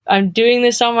I'm doing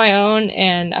this on my own,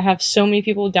 and I have so many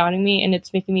people doubting me, and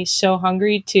it's making me so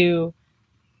hungry to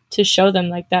show them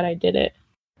like that I did it.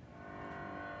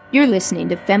 You're listening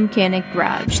to Femcanic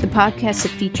Garage, the podcast that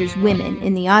features women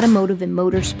in the automotive and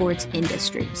motorsports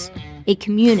industries. A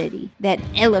community that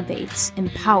elevates,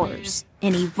 empowers,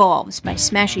 and evolves by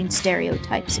smashing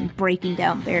stereotypes and breaking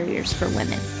down barriers for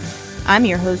women. I'm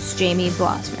your host, Jamie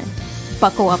Blosman.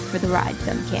 Buckle up for the ride,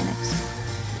 Femcanics.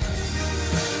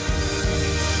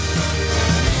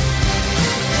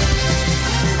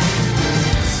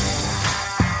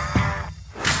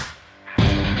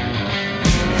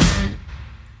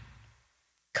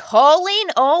 Calling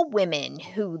all women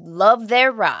who love their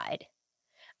ride.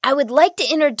 I would like to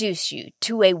introduce you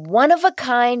to a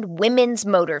one-of-a-kind women's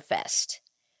motorfest.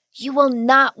 You will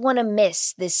not want to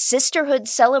miss this sisterhood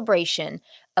celebration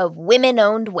of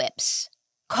women-owned whips.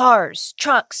 Cars,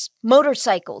 trucks,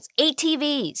 motorcycles,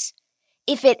 ATVs.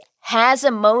 If it has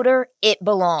a motor, it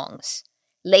belongs.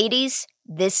 Ladies,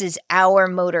 this is our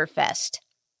motorfest.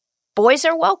 Boys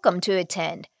are welcome to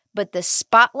attend, but the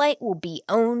spotlight will be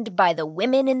owned by the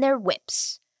women in their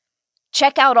whips.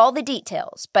 Check out all the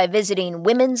details by visiting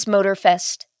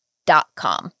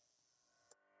womensmotorfest.com.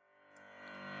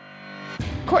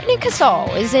 Courtney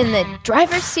Casal is in the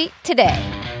driver's seat today.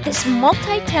 This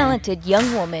multi-talented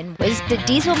young woman was the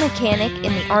diesel mechanic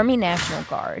in the Army National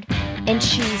Guard, and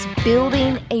she's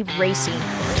building a racing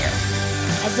career.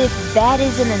 As if that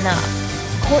isn't enough,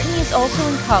 Courtney is also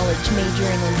in college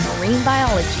majoring in marine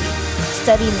biology,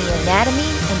 studying the anatomy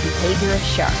and behavior of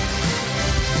sharks.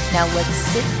 Now let's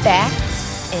sit back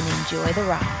and enjoy the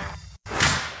ride.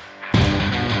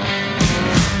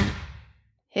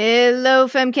 Hello,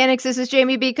 Femcanics. This is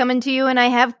Jamie B coming to you, and I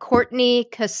have Courtney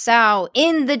Casal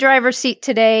in the driver's seat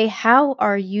today. How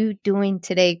are you doing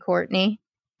today, Courtney?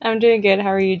 I'm doing good. How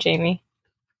are you, Jamie?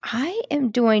 I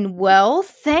am doing well.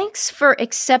 Thanks for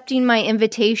accepting my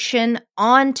invitation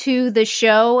onto the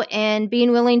show and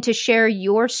being willing to share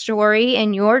your story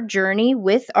and your journey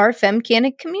with our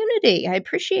Femcanic community. I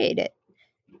appreciate it.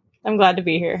 I'm glad to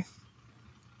be here.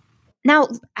 Now,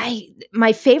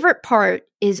 my favorite part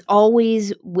is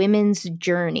always women's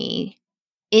journey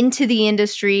into the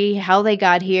industry, how they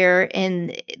got here,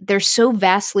 and they're so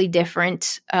vastly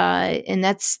different, and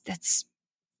that's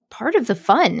part of the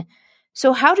fun.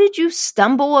 So how did you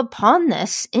stumble upon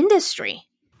this industry?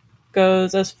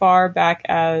 Goes as far back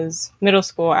as middle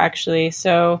school, actually.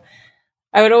 So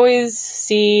I would always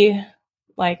see,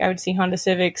 I would see Honda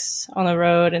Civics on the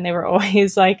road, and they were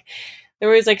always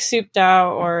souped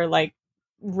out or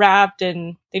wrapped,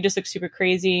 and they just look super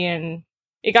crazy. And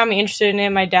it got me interested in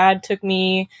it. My dad took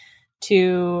me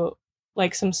to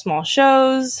some small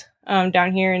shows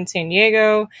down here in San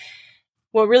Diego.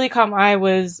 What really caught my eye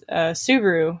was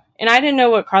Subaru. And I didn't know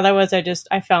what car that was.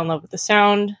 I fell in love with the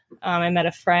sound. I met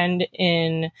a friend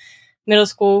in middle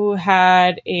school who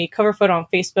had a cover photo on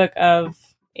Facebook of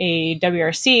a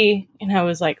WRC. And I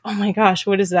was like, oh my gosh,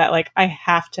 what is that? I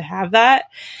have to have that.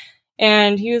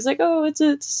 And he was like, oh, it's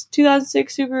a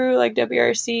 2006 Subaru,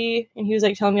 WRC. And he was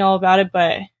telling me all about it.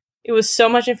 But it was so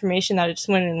much information that it just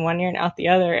went in one ear and out the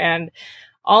other. And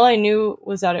all I knew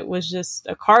was that it was just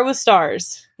a car with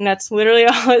stars. And that's literally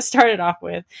all it started off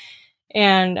with.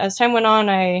 And as time went on,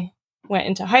 I went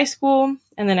into high school,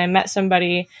 and then I met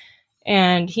somebody,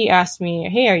 and he asked me,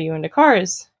 hey, are you into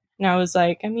cars? And I was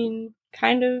like, I mean,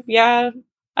 kind of, yeah,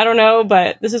 I don't know,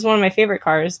 but this is one of my favorite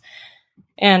cars.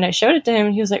 And I showed it to him,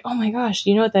 and he was like, oh my gosh, do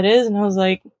you know what that is? And I was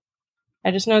like,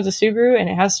 I just know it's a Subaru, and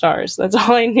it has stars. That's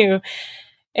all I knew.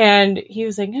 And he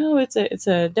was like, no, it's a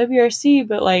WRC,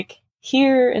 but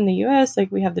here in the US,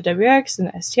 we have the WX and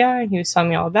the STI, and he was telling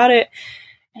me all about it.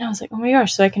 And I was like, oh my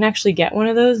gosh, so I can actually get one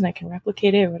of those and I can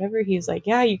replicate it or whatever. He's like,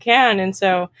 yeah, you can. And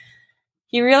so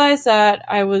he realized that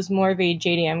I was more of a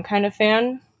JDM kind of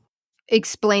fan.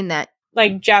 Explain that.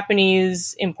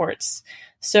 Japanese imports.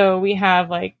 So we have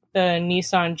the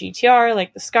Nissan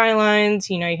GTR, the Skylines,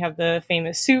 you have the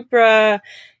famous Supra,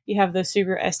 you have the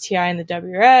Subaru STI and the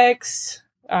WRX.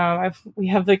 We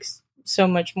have so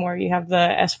much more. You have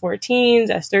the S14s,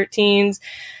 S13s.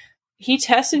 He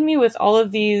tested me with all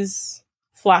of these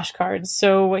flashcards.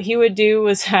 So what he would do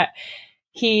was that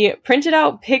he printed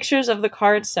out pictures of the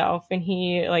car itself, and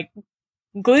he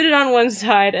glued it on one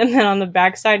side, and then on the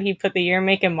back side he put the year,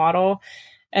 make, and model.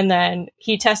 And then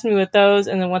he tested me with those,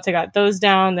 and then once I got those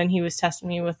down, then he was testing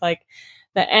me with the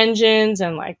engines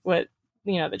and what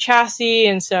the chassis.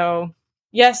 And so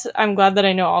yes, I'm glad that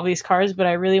I know all these cars, but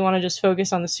I really want to just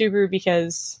focus on the Subaru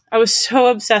because I was so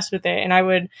obsessed with it. And I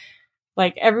would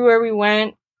everywhere we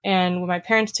went, and when my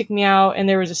parents took me out and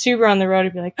there was a Subaru on the road,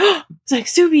 I'd be like, oh,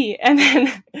 it's Subi. And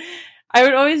then I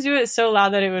would always do it so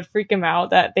loud that it would freak him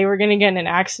out that they were going to get in an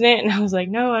accident. And I was like,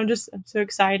 no, I'm so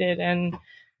excited. And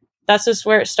that's just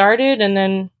where it started. And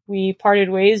then we parted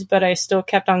ways, but I still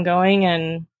kept on going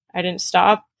and I didn't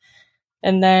stop.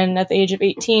 And then at the age of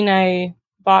 18, I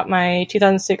bought my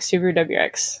 2006 Subaru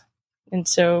WRX. And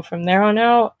so from there on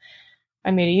out,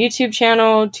 I made a YouTube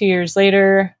channel 2 years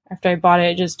later after I bought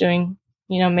it, just doing,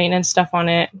 maintenance stuff on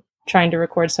it, trying to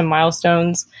record some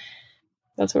milestones.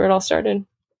 That's where it all started.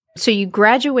 So you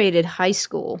graduated high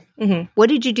school. Mm-hmm. What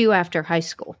did you do after high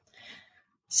school?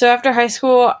 So after high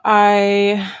school,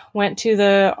 I went to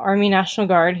the Army National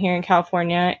Guard here in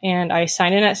California, and I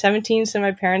signed in at 17. So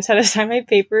my parents had to sign my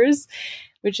papers,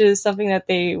 which is something that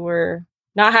they were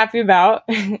not happy about,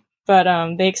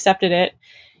 but they accepted it.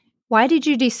 Why did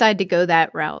you decide to go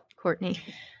that route, Courtney?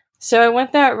 So I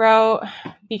went that route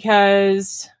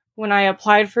because when I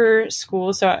applied for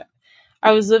school, so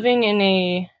I was living in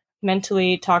a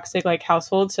mentally toxic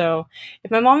household. So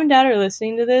if my mom and dad are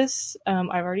listening to this, I've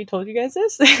already told you guys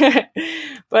this,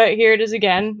 but here it is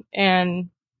again. And,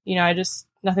 I just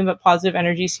nothing but positive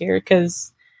energies here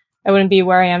because I wouldn't be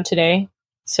where I am today.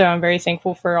 So I'm very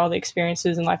thankful for all the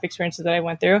experiences and life experiences that I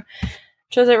went through.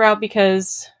 Chose that route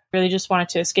because I really just wanted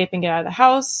to escape and get out of the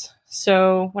house.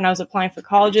 So when I was applying for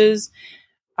colleges,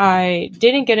 I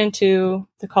didn't get into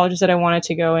the colleges that I wanted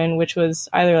to go in, which was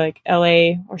either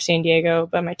LA or San Diego,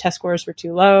 but my test scores were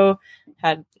too low,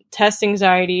 had test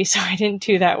anxiety, so I didn't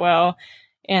do that well.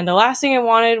 And the last thing I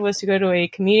wanted was to go to a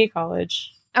community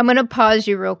college. I'm going to pause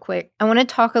you real quick. I want to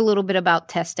talk a little bit about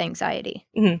test anxiety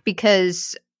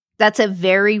because that's a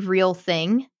very real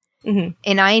thing. Mm-hmm.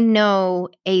 And I know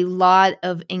a lot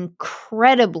of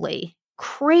incredibly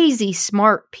crazy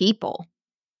smart people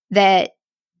that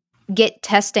get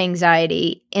test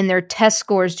anxiety and their test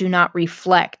scores do not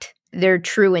reflect their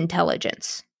true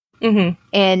intelligence. Mm-hmm.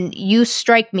 And you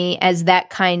strike me as that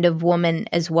kind of woman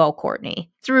as well, Courtney.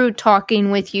 Through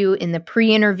talking with you in the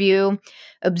pre-interview,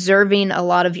 observing a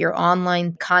lot of your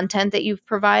online content that you've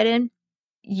provided,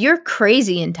 you're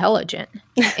crazy intelligent.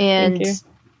 And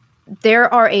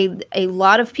there are a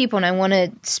lot of people, and I want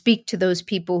to speak to those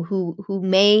people who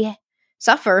may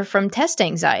suffer from test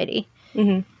anxiety.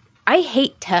 Mm-hmm. I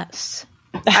hate tests.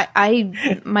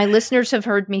 My listeners have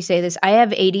heard me say this. I have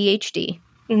ADHD.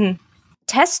 Mm-hmm.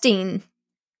 Testing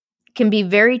can be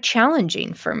very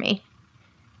challenging for me.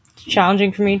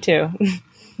 Challenging for me too.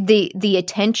 The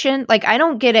attention, I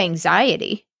don't get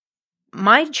anxiety.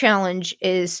 My challenge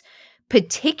is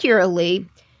particularly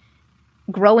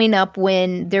growing up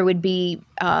when there would be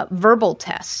verbal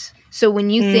tests. So when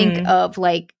you think of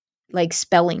like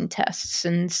spelling tests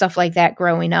and stuff like that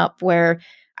growing up, where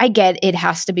I get it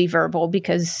has to be verbal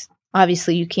because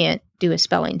obviously you can't do a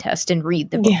spelling test and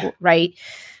read the book, right?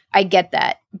 I get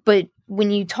that. But when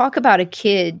you talk about a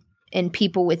kid and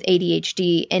people with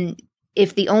ADHD, and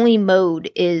if the only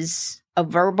mode is a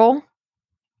verbal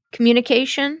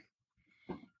communication,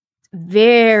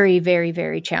 very, very,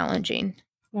 very challenging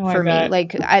for me.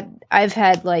 I've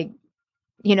had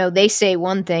they say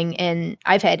one thing and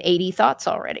I've had 80 thoughts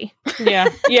already.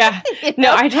 Yeah.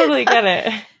 No, I totally get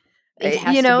it.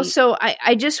 So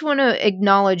I just want to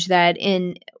acknowledge that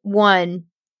in one,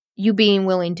 you being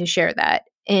willing to share that,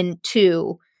 and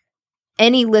two,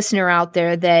 any listener out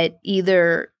there that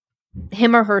either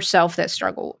him or herself that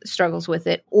struggles with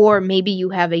it, or maybe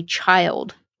you have a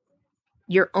child,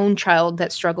 your own child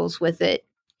that struggles with it.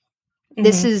 Mm-hmm.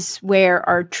 This is where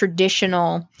our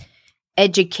traditional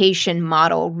education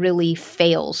model really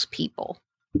fails people.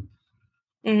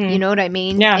 Mm-hmm. You know what I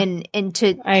mean? Yeah. And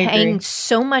to hang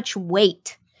so much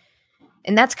weight.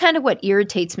 And that's kind of what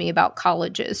irritates me about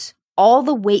colleges. All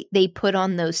the weight they put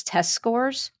on those test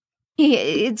scores,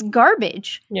 it's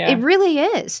garbage. Yeah. It really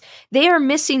is. They are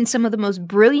missing some of the most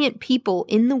brilliant people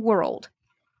in the world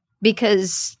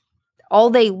because all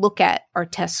they look at are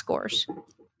test scores.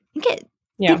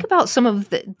 Think about some of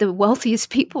the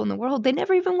wealthiest people in the world. They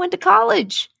never even went to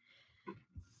college.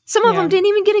 Some of them didn't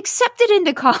even get accepted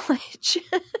into college.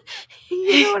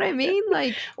 You know what I mean?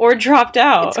 Or dropped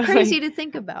out. It's crazy to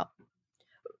think about.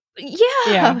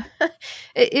 Yeah.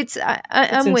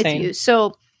 I'm with you.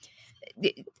 So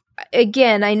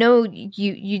again, I know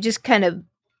you just kind of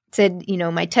said,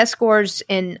 my test scores,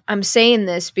 and I'm saying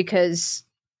this because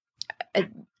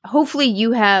hopefully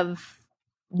you have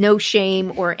no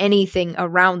shame or anything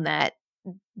around that.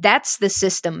 That's the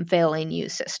system failing you,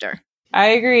 sister. I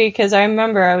agree, because I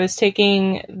remember I was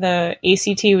taking the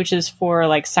ACT, which is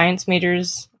for science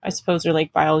majors, I suppose, or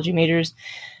biology majors.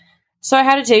 So I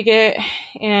had to take it,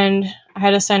 and I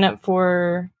had to sign up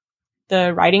for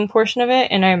the writing portion of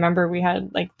it. And I remember we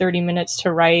had 30 minutes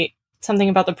to write something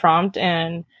about the prompt,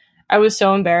 and I was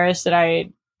so embarrassed that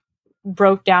I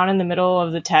broke down in the middle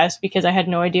of the test because I had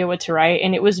no idea what to write.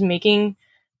 And it was making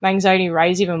my anxiety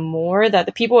rise even more, that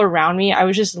the people around me, I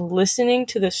was just listening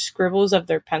to the scribbles of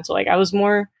their pencil. Like I was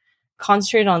more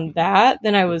concentrated on that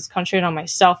than I was concentrated on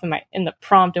myself and in the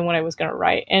prompt and what I was going to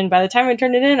write. And by the time I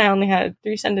turned it in, I only had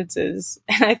 3 sentences.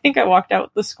 And I think I walked out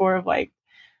with the score of like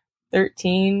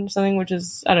 13 something, which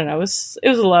is, I don't know, it was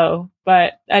low,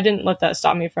 but I didn't let that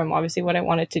stop me from obviously what I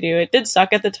wanted to do. It did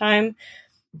suck at the time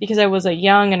because I was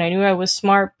young and I knew I was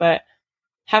smart, but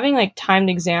having like timed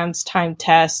exams, timed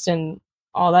tests, and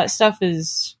all that stuff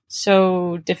is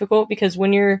so difficult because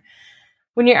when you're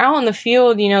out in the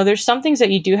field, there's some things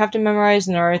that you do have to memorize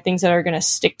and there are things that are going to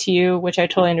stick to you, which I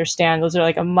totally understand. Those are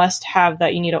like a must have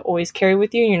that you need to always carry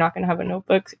with you. And you're not going to have a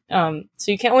notebook.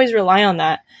 So you can't always rely on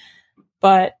that.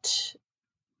 But,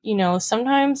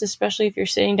 sometimes, especially if you're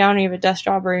sitting down and you have a desk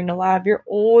job or in a lab, you're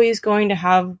always going to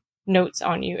have notes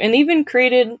on you. And they even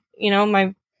created,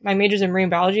 my major's in marine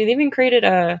biology. They even created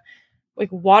like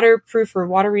waterproof or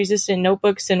water resistant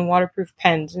notebooks and waterproof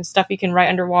pens and stuff you can write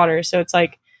underwater. So it's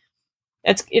like,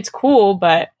 it's cool,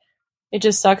 but it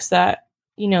just sucks that,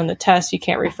 in the test you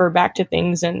can't refer back to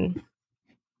things, and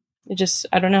it just,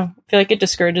 I don't know. I feel like it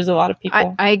discourages a lot of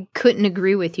people. I couldn't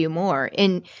agree with you more.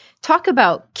 And talk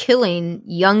about killing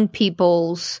young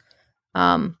people's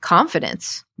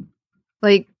confidence.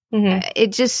 Like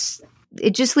it just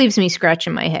leaves me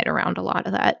scratching my head around a lot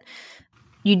of that.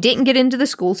 You didn't get into the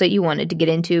schools that you wanted to get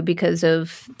into because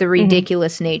of the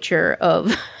ridiculous nature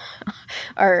of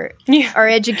our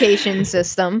education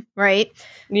system, right?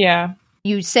 Yeah.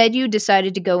 You said you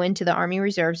decided to go into the Army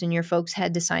Reserves and your folks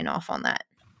had to sign off on that.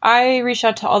 I reached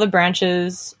out to all the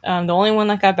branches. The only one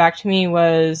that got back to me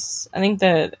was, I think,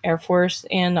 the Air Force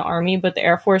and the Army, but the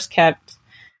Air Force kept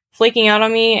flaking out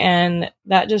on me, and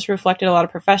that just reflected a lot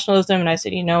of professionalism. And I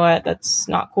said, you know what, that's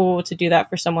not cool to do that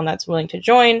for someone that's willing to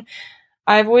join.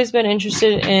 I've always been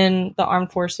interested in the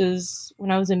armed forces.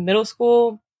 When I was in middle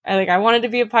school, I wanted to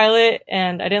be a pilot,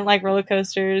 and I didn't like roller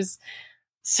coasters.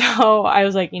 So I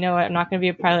was like, you know what, I'm not going to be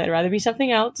a pilot. I'd rather be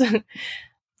something else.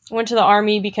 Went to the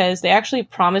Army because they actually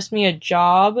promised me a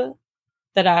job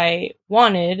that I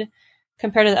wanted,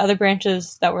 compared to the other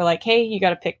branches that were like, hey, you got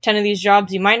to pick 10 of these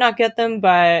jobs. You might not get them,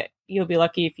 but you'll be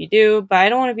lucky if you do. But I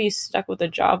don't want to be stuck with a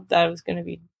job that was going to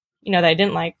be, that I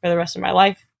didn't like for the rest of my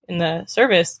life in the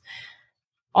service.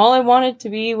 All I wanted to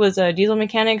be was a diesel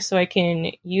mechanic so I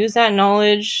can use that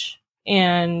knowledge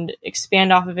and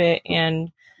expand off of it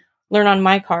and learn on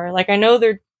my car. Like, I know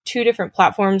they're 2 different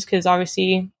platforms because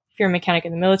obviously if you're a mechanic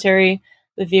in the military,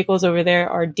 the vehicles over there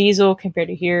are diesel compared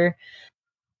to here,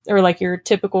 or like your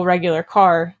typical regular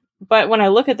car. But when I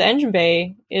look at the engine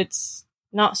bay, it's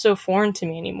not so foreign to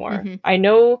me anymore. Mm-hmm. I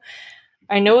know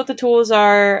what the tools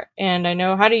are, and I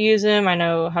know how to use them. I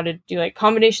know how to do like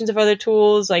combinations of other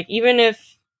tools. Like, even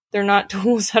if they're not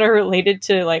tools that are related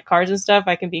to like cars and stuff,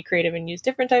 I can be creative and use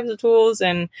different types of tools.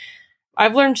 And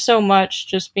I've learned so much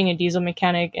just being a diesel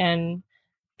mechanic. And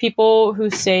people who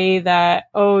say that,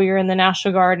 oh, you're in the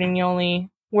National Guard and you only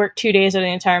work 2 days of the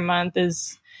entire month,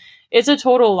 it's a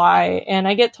total lie. And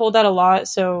I get told that a lot.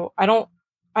 So I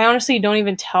honestly don't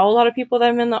even tell a lot of people that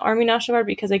I'm in the Army National Guard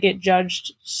because I get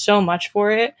judged so much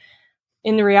for it.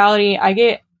 In the reality, I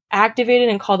get activated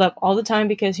and called up all the time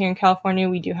because here in California,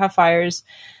 we do have fires.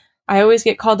 I always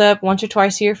get called up once or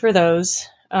twice a year for those.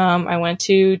 I went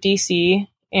to DC,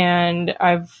 and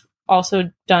I've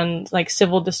also done like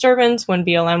civil disturbance when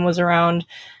BLM was around.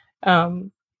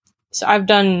 So I've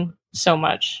done so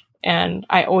much, and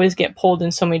I always get pulled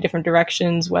in so many different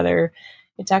directions, whether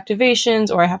it's activations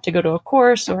or I have to go to a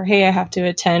course, or, hey, I have to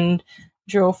attend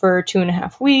drill for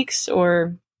 2.5 weeks,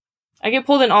 or I get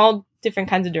pulled in all different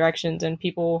kinds of directions, and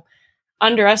people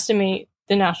underestimate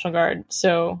the National Guard.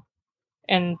 So,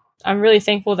 and I'm really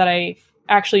thankful that I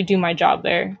actually do my job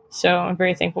there. So I'm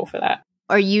very thankful for that.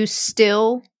 Are you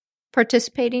still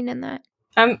participating in that?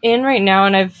 I'm in right now,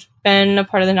 and I've been a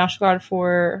part of the National Guard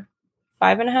for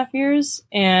 5.5 years,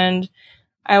 and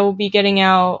I will be getting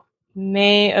out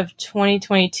May of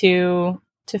 2022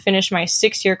 to finish my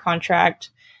 6-year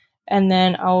contract. And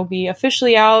then I'll be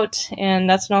officially out, and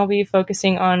that's when I'll be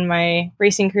focusing on my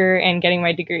racing career and getting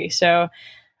my degree. So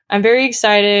I'm very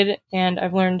excited, and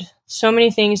I've learned so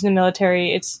many things in the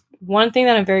military. It's one thing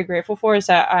that I'm very grateful for is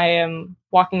that I am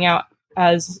walking out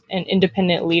as an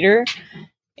independent leader.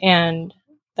 And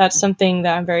that's something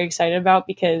that I'm very excited about,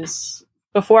 because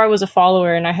before I was a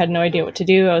follower and I had no idea what to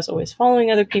do. I was always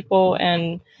following other people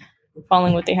and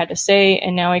following what they had to say.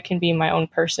 And now I can be my own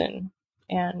person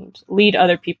and lead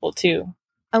other people too.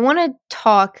 I want to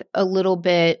talk a little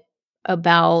bit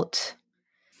about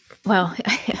well,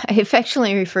 I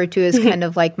affectionately refer to as kind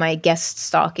of like my guest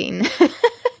stalking.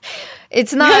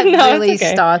 It's not really it's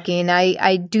okay. stalking.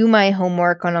 I do my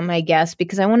homework on my guests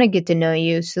because I want to get to know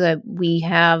you so that we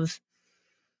have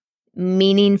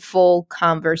meaningful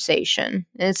conversation.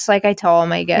 And it's like I tell all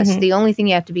my guests, the only thing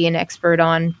you have to be an expert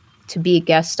on to be a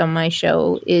guest on my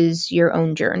show is your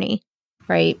own journey,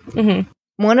 right?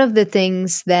 One of the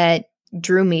things that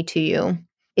drew me to you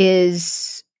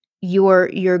is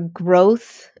your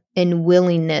growth and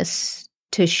willingness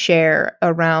to share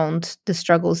around the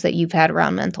struggles that you've had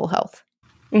around mental health.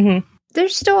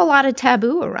 There's still a lot of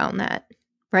taboo around that,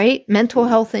 right? Mental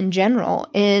health in general.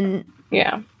 And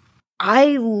yeah,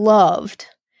 I loved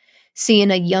seeing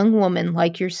a young woman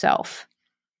like yourself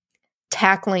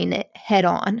tackling it head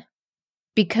on,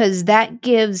 because that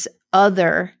gives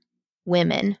other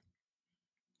women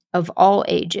of all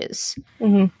ages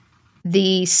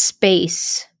the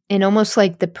space and almost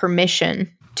like the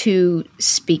permission to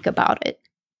speak about it.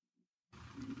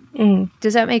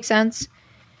 Does that make sense?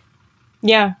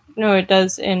 Yeah, no, it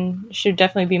does, and should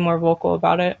definitely be more vocal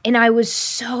about it. And I was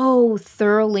so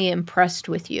thoroughly impressed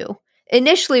with you.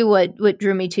 Initially, what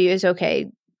drew me to you is,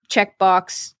 okay,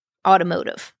 checkbox,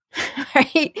 automotive,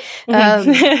 right?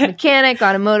 Mechanic,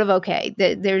 automotive, okay.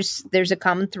 There's a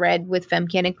common thread with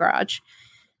Femcanic Garage.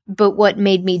 But what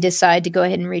made me decide to go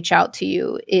ahead and reach out to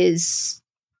you is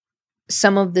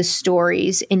some of the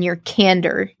stories and your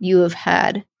candor you have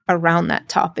had around that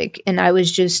topic. And I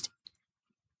was just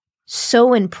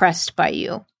so impressed by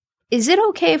you. Is it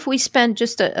okay if we spend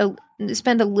just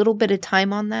spend a little bit of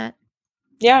time on that?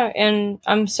 Yeah, and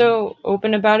I'm so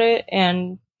open about it,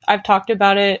 and I've talked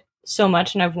about it so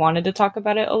much, and I've wanted to talk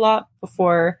about it a lot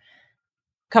before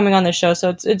coming on the show.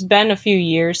 So it's been a few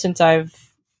years since I've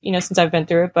been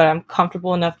through it, but I'm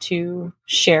comfortable enough to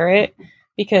share it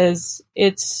because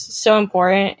it's so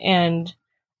important. And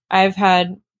I've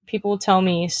had people tell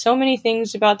me so many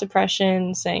things about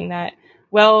depression, saying that,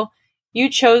 well, you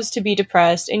chose to be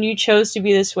depressed and you chose to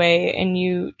be this way and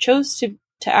you chose to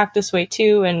act this way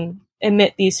too and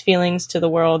admit these feelings to the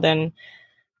world. And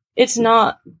it's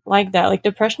not like that. Like,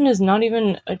 depression is not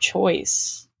even a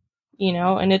choice,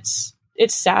 and it's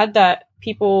sad that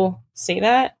people say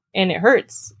that, and it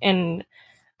hurts. And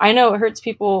I know it hurts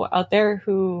people out there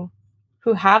who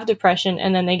have depression,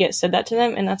 and then they get said that to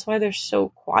them, and that's why they're so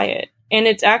quiet. And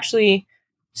it's actually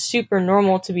super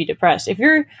normal to be depressed. If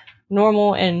you're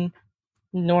normal,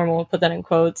 put that in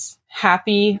quotes,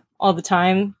 happy all the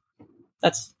time,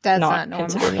 that's not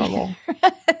considered normal.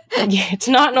 Yeah, it's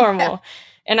not normal. Yeah.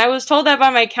 And I was told that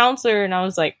by my counselor, and I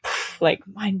was like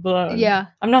mind blown. Yeah.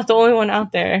 I'm not the only one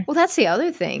out there. Well, that's the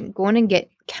other thing. Going and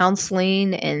get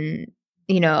counseling and,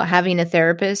 having a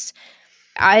therapist.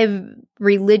 I've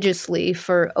religiously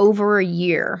for over a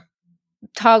year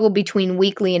toggle between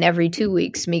weekly and every 2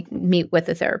 weeks meet with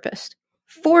a therapist.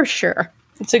 For sure.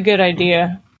 It's a good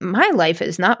idea. My life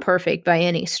is not perfect by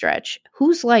any stretch.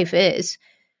 Whose life is?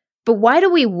 But why do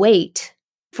we wait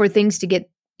for things to get,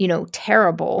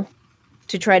 terrible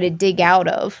to try to dig out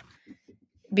of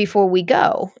before we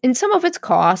go? And some of it's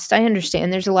cost. I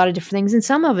understand there's a lot of different things. And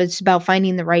some of it's about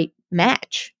finding the right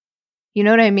match. You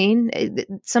know what I mean?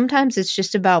 Sometimes it's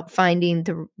just about finding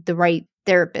the right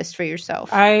therapist for yourself.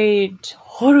 I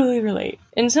totally relate.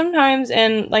 And sometimes,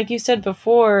 and like you said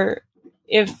before,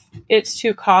 if it's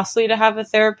too costly to have a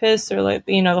therapist or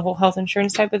the whole health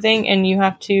insurance type of thing, and you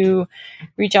have to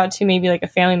reach out to maybe like a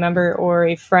family member or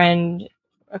a friend,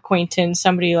 acquaintance,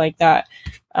 somebody like that,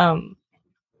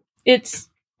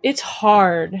 it's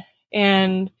hard.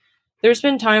 And there's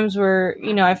been times where,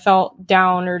 I felt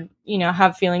down or,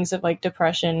 have feelings of like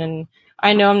depression, and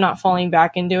I know I'm not falling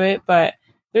back into it, but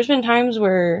there's been times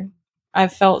where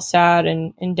I've felt sad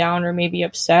and down or maybe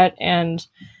upset. And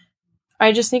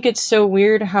I just think it's so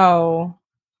weird how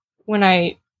when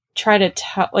I try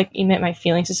to emit my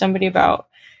feelings to somebody about,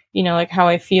 how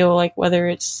I feel, like whether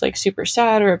it's like super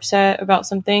sad or upset about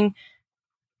something,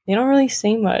 they don't really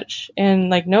say much. And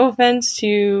like, no offense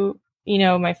to,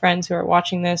 my friends who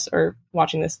are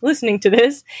listening to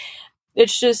this,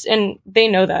 it's just, and they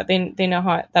know that they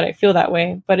know that I feel that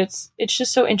way, but it's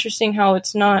just so interesting how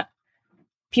it's not,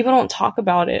 people don't talk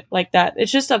about it like that.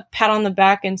 It's just a pat on the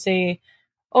back and say,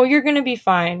 oh, you're going to be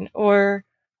fine. Or,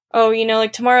 oh,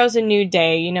 like tomorrow's a new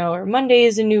day, or Monday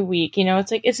is a new week.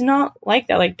 It's like, it's not like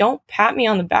that. Like, don't pat me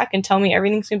on the back and tell me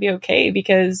everything's going to be okay,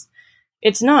 because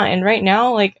it's not. And right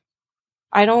now, like,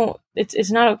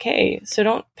 it's not okay. So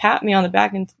don't pat me on the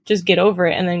back and just get over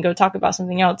it and then go talk about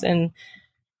something else. And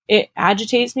it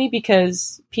agitates me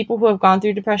because people who have gone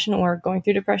through depression or going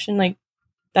through depression, like,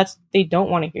 they don't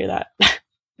want to hear that.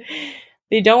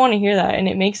 they don't want to hear that, and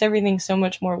it makes everything so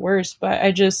much more worse. But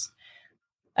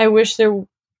I wish there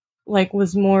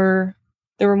was more,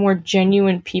 there were more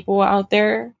genuine people out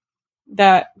there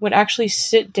that would actually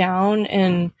sit down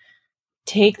and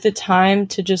take the time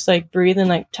to just breathe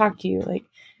and talk to you.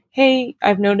 Hey,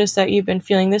 I've noticed that you've been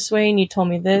feeling this way and you told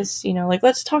me this,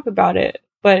 let's talk about it.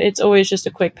 But it's always just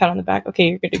a quick pat on the back. Okay,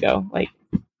 you're good to go.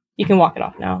 You can walk it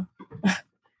off now.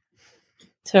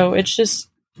 So it's just,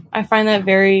 I find that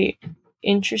very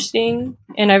interesting,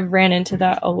 and I've ran into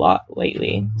that a lot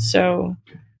lately. So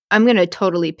I'm going to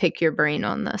totally pick your brain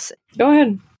on this. Go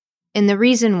ahead. And the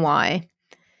reason why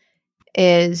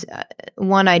is,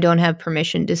 one, I don't have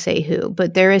permission to say who,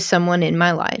 but there is someone in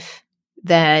my life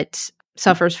that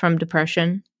suffers from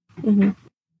depression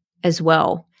as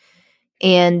well.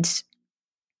 And,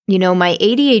 my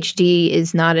ADHD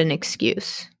is not an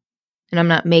excuse, and I'm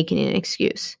not making an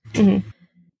excuse. The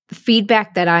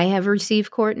feedback that I have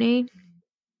received, Courtney,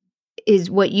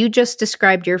 is what you just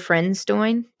described your friends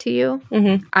doing to you.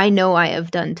 I know I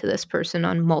have done to this person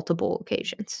on multiple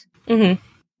occasions.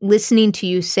 Listening to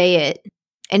you say it,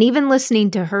 and even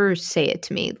listening to her say it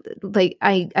to me,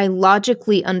 I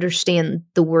logically understand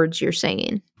the words you're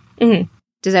saying.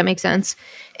 Does that make sense?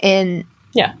 And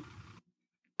yeah,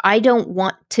 I don't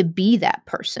want to be that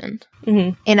person.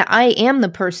 And I am the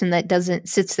person that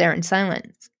sits there in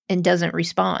silence and doesn't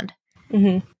respond.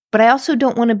 But I also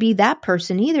don't want to be that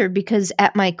person either, because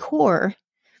at my core,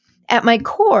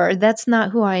 that's not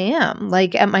who I am.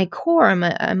 At my core,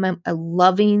 I'm a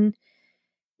loving,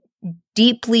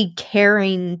 deeply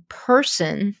caring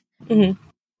person.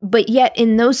 But yet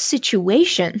in those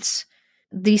situations,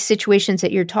 these situations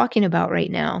that you're talking about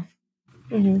right now,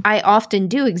 I often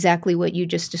do exactly what you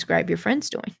just described your friends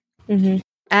doing.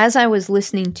 As I was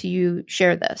listening to you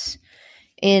share this,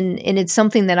 and it's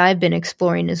something that I've been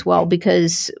exploring as well,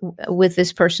 because with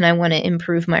this person, I want to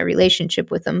improve my relationship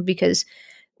with them, because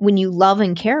when you love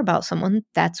and care about someone,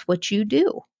 that's what you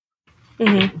do.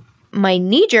 My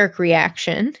knee-jerk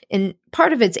reaction, and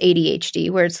part of it's ADHD,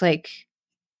 where it's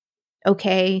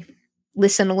okay,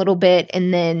 listen a little bit,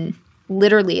 and then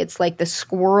literally it's the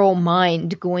squirrel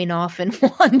mind going off and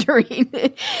wandering.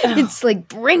 It's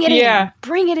bring it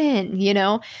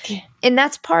in, and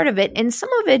that's part of it. And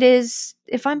some of it is,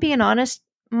 if I'm being honest,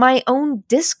 my own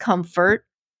discomfort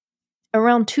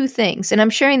around two things. And I'm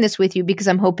sharing this with you because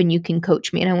I'm hoping you can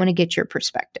coach me, and I want to get your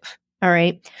perspective. All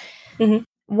right.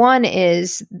 One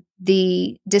is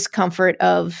the discomfort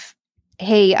of,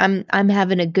 hey, I'm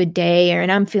having a good day, and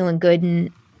I'm feeling good,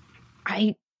 and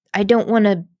I don't want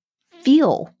to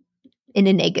feel in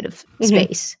a negative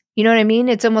space. You know what I mean?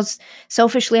 It's almost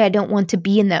selfishly, I don't want to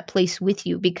be in that place with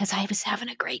you because I was having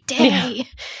a great day.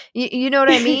 Yeah. You know what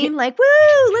I mean?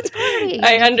 Woo, let's party.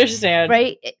 I understand.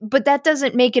 Right? But that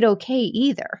doesn't make it okay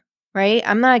either. Right?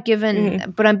 I'm not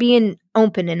giving, but I'm being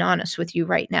open and honest with you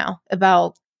right now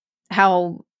about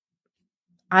how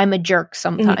I'm a jerk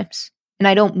sometimes. And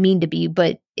I don't mean to be,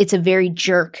 but it's a very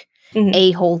jerk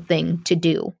a-hole thing to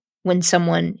do when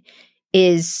someone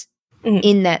is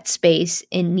in that space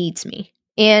and needs me.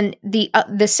 And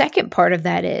the second part of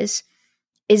that is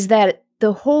that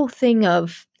the whole thing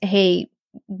of, hey,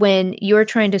 when you're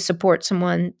trying to support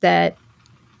someone that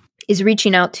is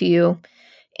reaching out to you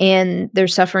and they're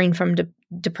suffering from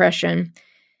depression,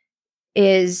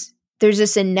 is there's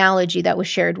this analogy that was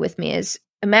shared with me, is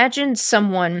imagine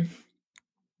someone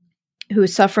who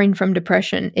is suffering from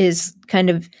depression is kind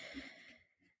of,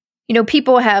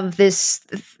 people have this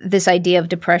idea of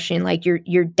depression,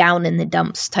 you're down in the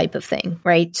dumps type of thing,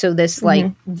 right? So this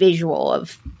visual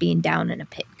of being down in a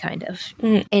pit kind of,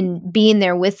 and being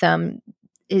there with them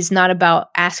is not about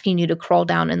asking you to crawl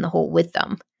down in the hole with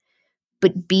them,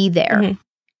 but be there,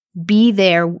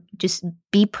 just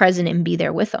be present and be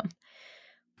there with them.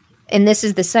 And this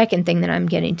is the second thing that I'm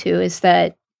getting to, is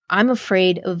that I'm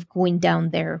afraid of going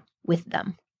down there with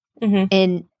them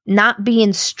and not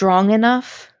being strong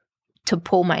enough to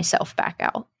pull myself back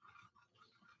out.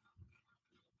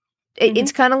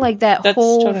 It's kind of like that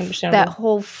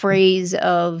whole phrase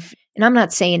of, and I'm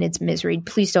not saying it's misery.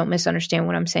 Please don't misunderstand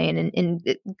what I'm saying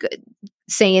and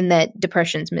saying that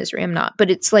depression's misery. I'm not,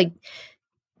 but it's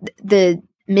the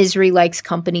misery likes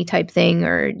company type thing,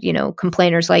 or,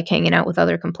 complainers like hanging out with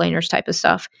other complainers type of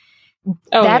stuff.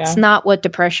 That's not what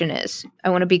depression is.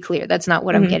 I want to be clear. That's not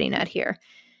what I'm getting at here.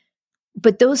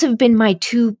 But those have been my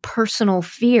two personal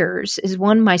fears, is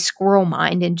one, my squirrel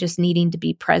mind and just needing to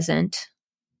be present.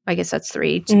 I guess that's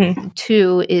 3.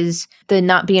 2 is the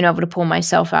not being able to pull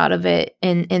myself out of it.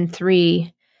 And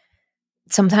 3,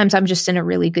 sometimes I'm just in a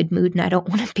really good mood and I don't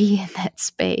want to be in that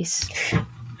space.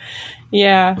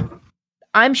 Yeah.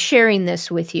 I'm sharing this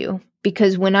with you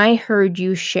because when I heard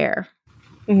you share,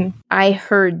 I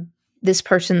heard this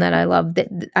person that I love,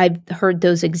 that I've heard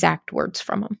those exact words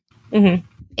from him.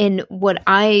 And what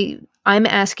I'm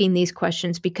asking these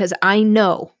questions because I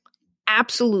know,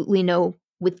 absolutely know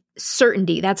with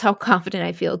certainty, that's how confident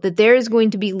I feel, that there is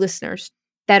going to be listeners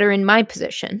that are in my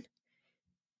position,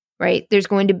 right? There's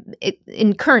going to,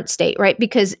 in current state, right?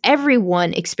 Because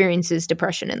everyone experiences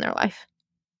depression in their life.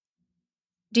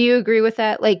 Do you agree with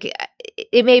that? Like,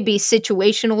 it may be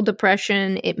situational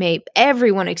depression.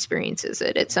 Everyone experiences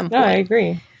it at some point. No, I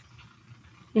agree.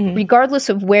 Regardless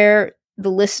of where the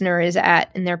listener is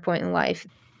at in their point in life.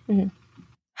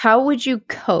 How would you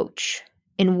coach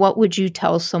and what would you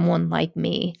tell someone like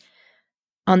me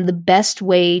on the best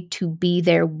way to be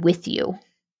there with you?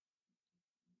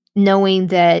 Knowing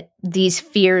that these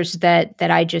fears that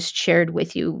I just shared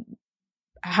with you,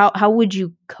 how would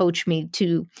you coach me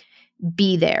to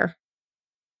be there?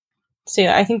 So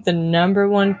I think the number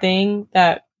one thing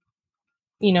that,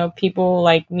 people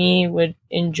like me would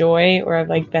enjoy or have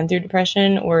like been through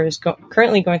depression or is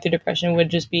currently going through depression would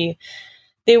just be,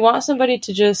 they want somebody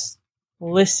to just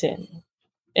listen,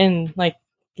 and like,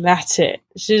 that's it.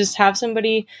 To just have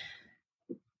somebody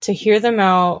to hear them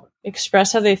out,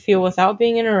 express how they feel without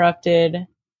being interrupted,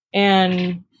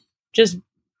 and just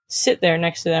sit there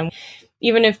next to them.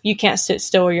 Even if you can't sit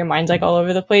still or your mind's like all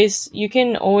over the place, you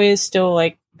can always still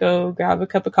like go grab a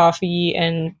cup of coffee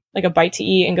and like a bite to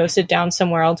eat and go sit down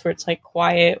somewhere else where it's like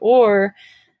quiet. Or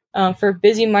for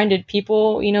busy-minded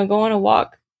people, go on a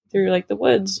walk through like the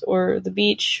woods or the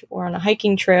beach or on a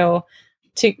hiking trail.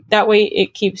 That way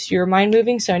it keeps your mind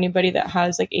moving. So anybody that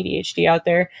has like ADHD out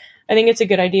there, I think it's a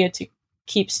good idea to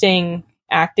keep staying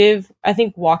active. I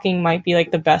think walking might be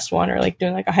like the best one, or like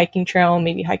doing like a hiking trail,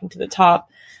 maybe hiking to the top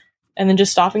and then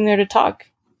just stopping there to talk.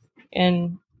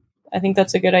 And I think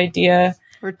that's a good idea.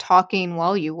 Or talking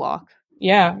while you walk.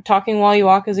 Yeah, talking while you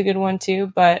walk is a good one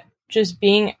too. But just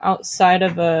being outside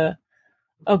of a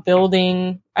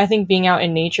building, I think being out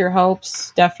in nature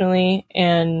helps definitely.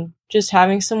 And just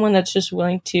having someone that's just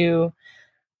willing to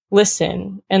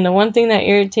listen. And the one thing that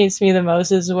irritates me the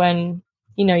most is when,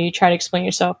 you try to explain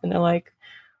yourself and they're like,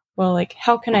 well, like,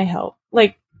 how can I help?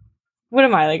 Like, what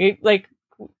am I? Like,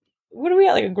 what are we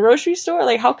at? Like a grocery store?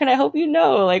 Like, how can I help you?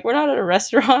 No, like, we're not at a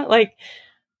restaurant. Like,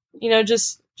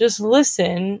 just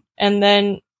listen and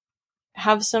then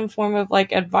have some form of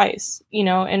like advice,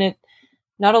 and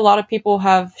not a lot of people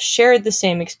have shared the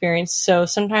same experience. So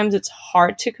sometimes it's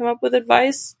hard to come up with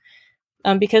advice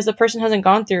because the person hasn't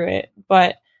gone through it.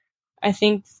 But I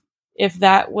think if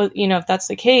that's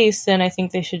the case, then I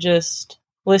think they should just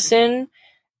listen.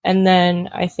 And then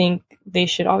I think they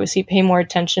should obviously pay more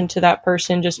attention to that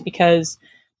person, just because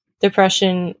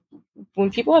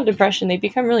when people have depression, they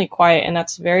become really quiet, and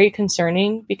that's very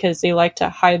concerning because they like to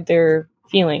hide their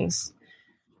feelings.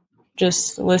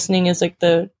 Just listening is like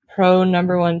the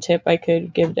number one tip I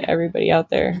could give to everybody out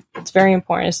there. It's very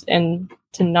important, and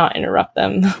to not interrupt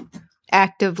them.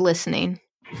 Active listening.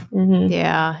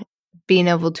 Yeah. Being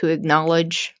able to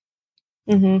acknowledge.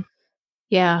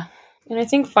 Yeah. And I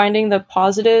think finding the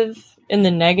positive in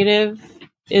the negative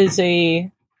is a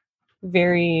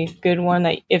very good one,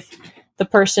 that if the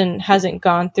person hasn't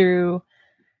gone through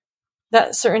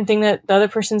that certain thing that the other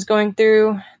person's going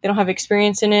through, they don't have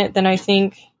experience in it, then I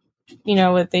think,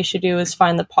 what they should do is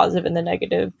find the positive in the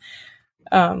negative.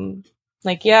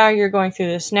 Like, yeah, you're going through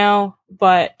this now,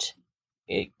 but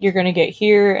you're going to get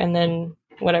here and then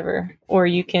whatever. Or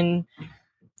you can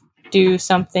do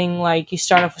something like you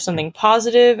start off with something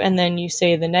positive and then you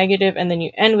say the negative and then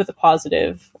you end with a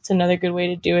positive. It's another good way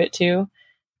to do it too.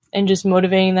 And just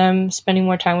motivating them, spending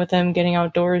more time with them, getting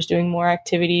outdoors, doing more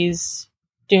activities,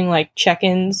 doing like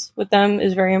check-ins with them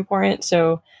is very important.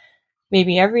 So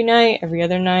maybe every night, every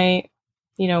other night,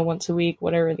 once a week,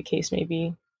 whatever the case may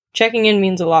be. Checking in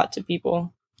means a lot to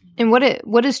people. And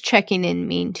what does checking in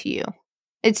mean to you?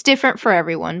 It's different for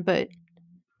everyone, but...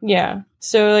 Yeah.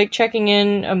 So like checking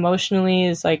in emotionally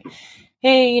is like,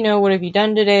 hey, what have you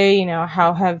done today?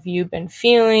 How have you been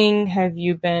feeling? Have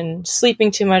you been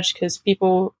sleeping too much? Because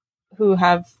people who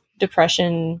have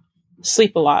depression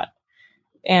sleep a lot.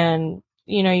 And,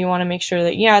 you want to make sure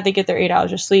that, they get their 8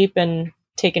 hours of sleep and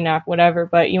take a nap, whatever.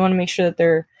 But you want to make sure that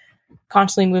they're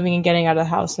constantly moving and getting out of the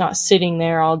house, not sitting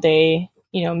there all day,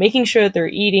 making sure that they're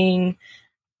eating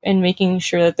and making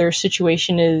sure that their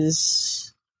situation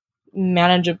is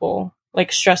manageable,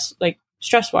 stress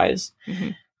wise.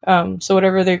 So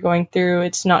whatever they're going through,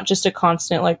 it's not just a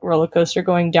constant like roller coaster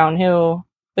going downhill,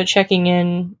 but checking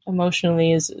in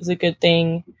emotionally is a good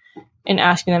thing, and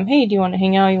asking them, hey, do you want to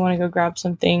hang out? You want to go grab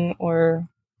something or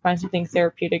find something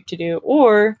therapeutic to do?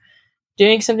 Or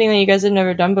doing something that you guys have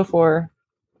never done before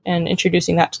and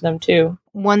introducing that to them too.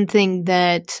 One thing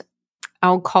that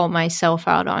I'll call myself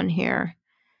out on here,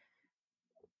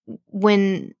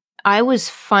 when I was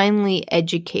finally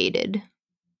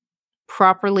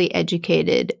properly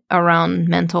educated around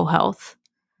mental health,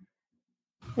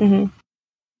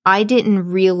 I didn't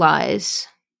realize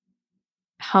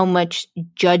how much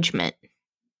judgment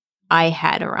I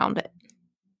had around it.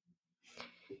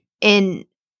 In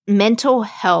mental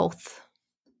health,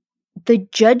 the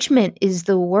judgment is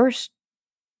the worst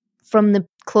from the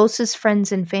closest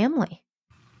friends and family.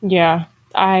 Yeah,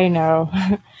 I know.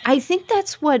 I think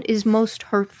that's what is most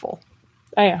hurtful.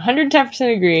 I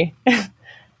 110% agree.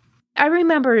 I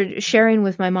remember sharing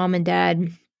with my mom and dad,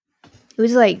 it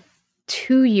was like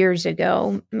 2 years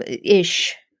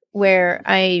ago-ish, where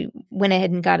I went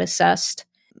ahead and got assessed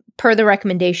per the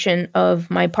recommendation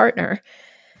of my partner,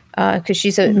 because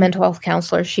she's a mental health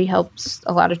counselor. She helps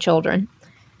a lot of children.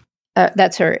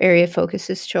 That's her area of focus,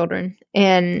 is children.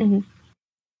 And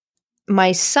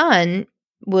my son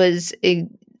was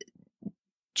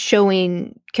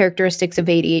showing characteristics of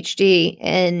ADHD,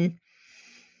 and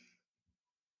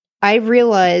I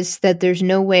realized that there's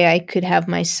no way I could have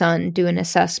my son do an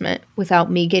assessment without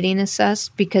me getting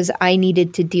assessed, because I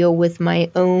needed to deal with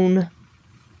my own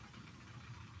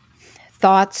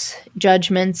thoughts,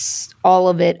 judgments, all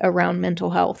of it around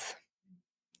mental health.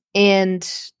 And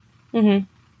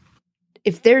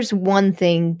if there's one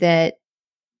thing that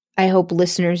I hope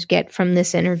listeners get from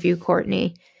this interview,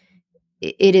 Courtney,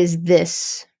 it is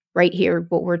this right here,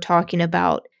 what we're talking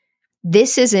about.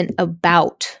 This isn't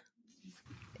about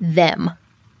them.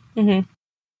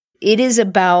 It is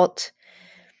about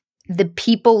the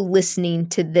people listening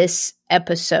to this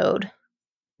episode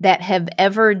that have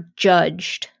ever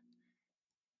judged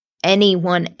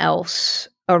anyone else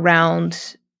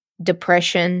around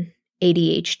depression,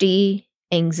 ADHD,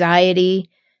 anxiety,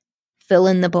 fill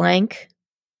in the blank,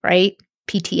 right?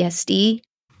 PTSD.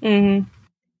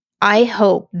 I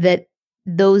hope that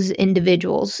those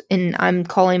individuals, and I'm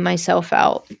calling myself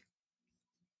out,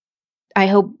 I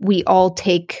hope we all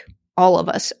take, all of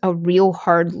us, a real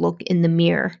hard look in the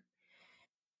mirror.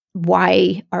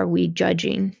 Why are we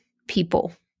judging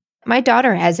people? My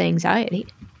daughter has anxiety.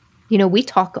 We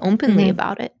talk openly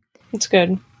about it. It's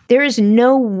good. There is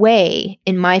no way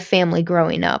in my family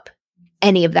growing up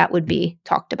any of that would be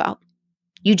talked about.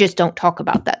 You just don't talk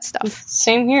about that stuff.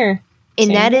 Same here.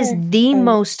 And that is the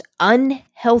most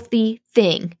unhealthy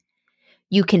thing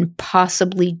you can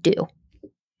possibly do.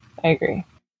 I agree.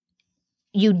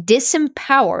 You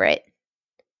disempower it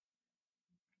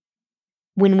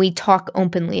when we talk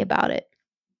openly about it.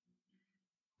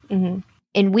 And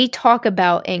we talk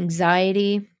about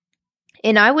anxiety.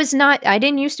 And I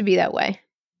didn't used to be that way.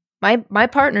 My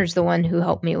partner's the one who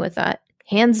helped me with that,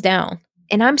 hands down.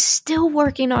 And I'm still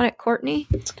working on it, Courtney.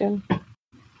 It's good.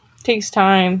 Takes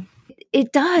time.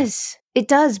 It does. It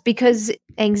does, because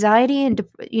anxiety and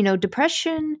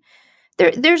depression,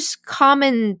 there's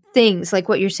common things like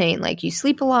what you're saying, like you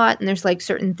sleep a lot and there's like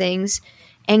certain things.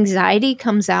 Anxiety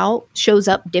shows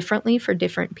up differently for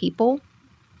different people.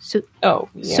 So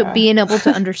so being able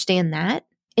to understand that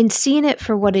and seeing it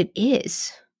for what it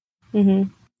is.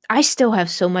 I still have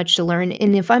so much to learn,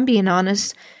 and if I'm being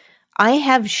honest, I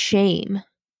have shame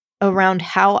around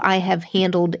how I have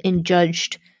handled and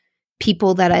judged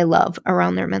people that I love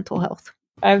around their mental health.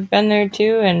 I've been there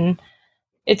too, and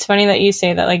it's funny that you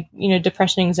say that, like,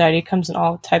 depression, anxiety comes in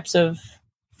all types of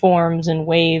forms and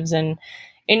waves, and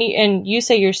you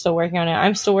say you're still working on it.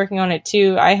 I'm still working on it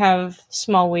too. I have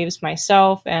small waves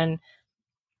myself, and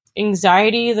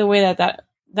anxiety, the way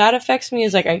that affects me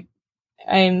is like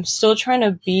I'm still trying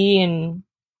to be in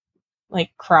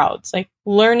like crowds. Like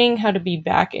learning how to be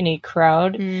back in a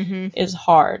crowd is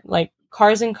hard. Like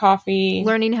cars and coffee.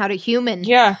 Learning how to human.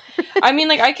 Yeah. I mean,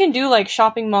 like I can do like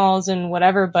shopping malls and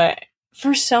whatever, but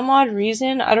for some odd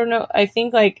reason, I don't know. I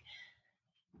think like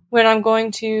when I'm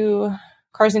going to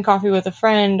cars and coffee with a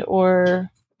friend,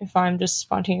 or if I'm just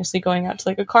spontaneously going out to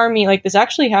like a car meet, like this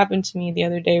actually happened to me the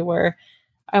other day where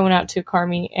I went out to a car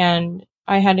meet and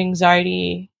I had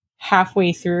anxiety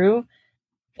halfway through,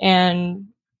 and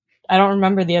I don't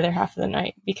remember the other half of the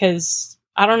night because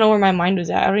I don't know where my mind was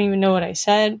at. I don't even know what I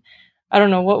said. I don't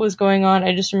know what was going on.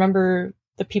 I just remember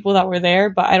the people that were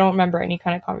there, but I don't remember any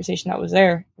kind of conversation that was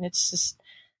there. And it's just,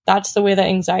 that's the way that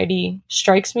anxiety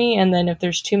strikes me. And then if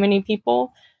there's too many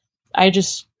people, I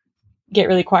just get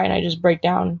really quiet and I just break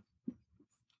down.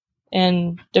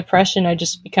 And depression, I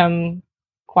just become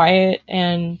quiet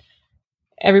and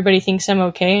everybody thinks I'm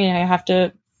okay. And I have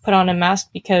to put on a mask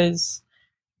because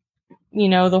you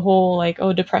know, the whole like,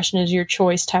 oh, depression is your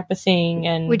choice type of thing.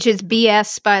 And which is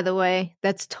BS, by the way.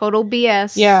 That's total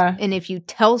BS. Yeah. And if you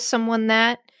tell someone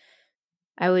that,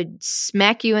 I would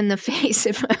smack you in the face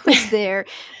if I was there.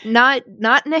 Not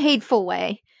in a hateful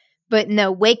way, but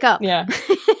no, wake up. Yeah.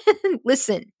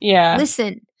 Listen. Yeah.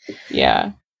 Listen.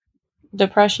 Yeah.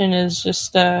 Depression is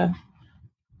just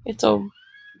it's a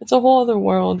whole other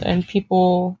world, and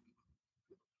people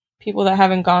that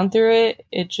haven't gone through it,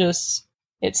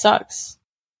 it sucks.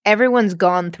 Everyone's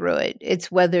gone through it.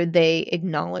 It's whether they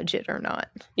acknowledge it or not.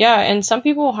 Yeah, and some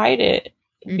people hide it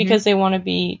because they want to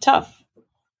be tough.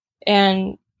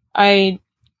 And I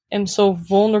am so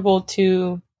vulnerable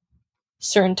to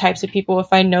certain types of people.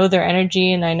 If I know their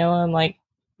energy and I know I'm like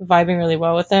vibing really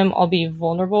well with them, I'll be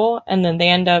vulnerable, and then they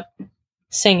end up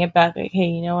saying it back like, hey,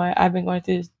 you know what, I've been going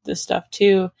through this stuff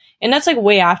too. And that's like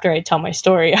way after I tell my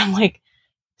story. I'm like,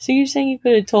 so you're saying you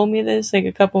could have told me this like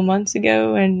a couple months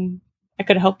ago and I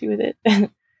could have helped you with it?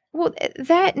 Well,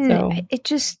 that and So- it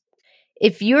just,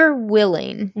 if you're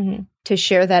willing to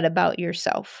share that about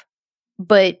yourself,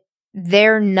 but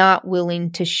they're not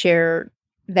willing to share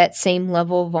that same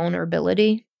level of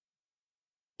vulnerability,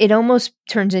 it almost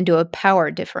turns into a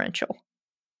power differential.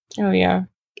 Oh yeah.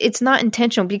 It's not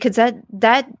intentional, because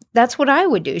that's what I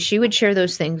would do. She would share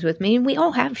those things with me, and we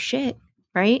all have shit,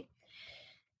 right?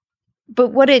 But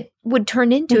what it would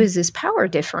turn into is this power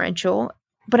differential.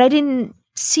 But I didn't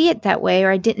see it that way,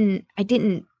 or I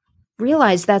didn't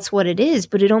realize that's what it is.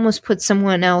 But it almost puts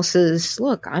someone else's,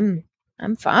 look, I'm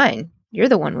fine. You're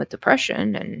the one with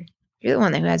depression, and you're the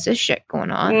one who has this shit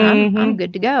going on. I'm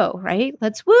good to go, right?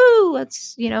 Let's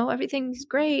everything's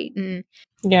great. And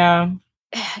Yeah.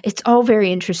 it's all very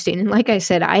interesting. And like I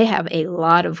said, I have a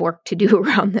lot of work to do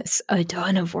around this, a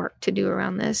ton of work to do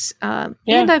around this. And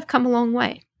I've come a long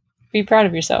way. Be proud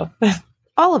of yourself.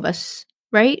 All of us,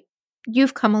 right?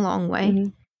 You've come a long way.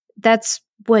 Mhm. That's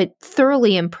what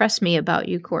thoroughly impressed me about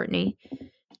you, Courtney.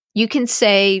 You can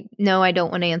say, no, I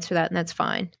don't want to answer that, and that's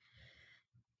fine.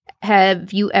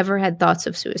 Have you ever had thoughts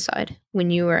of suicide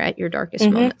when you were at your darkest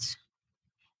moments?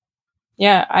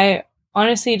 Yeah, I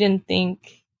honestly didn't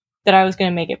think that I was going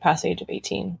to make it past the age of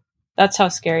 18. That's how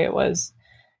scary it was.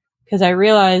 Because I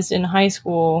realized in high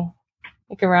school,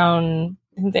 like around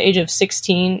the age of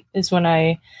 16 is when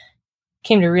I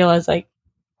came to realize, like,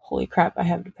 holy crap, I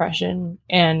have depression.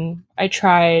 And I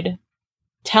tried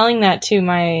telling that to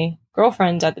my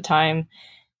girlfriends at the time.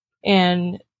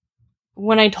 And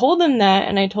when I told them that,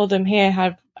 and I told them, hey, I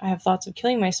have thoughts of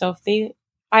killing myself,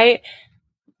 I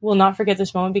will not forget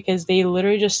this moment, because they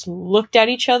literally just looked at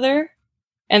each other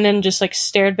and then just like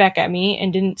stared back at me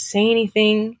and didn't say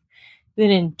anything. They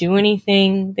didn't do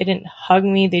anything. They didn't hug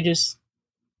me. They didn't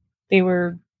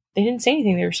say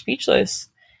anything. They were speechless.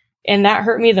 And that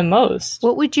hurt me the most.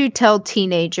 What would you tell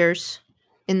teenagers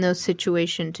in those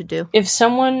situations to do? If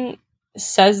someone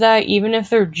says that, even if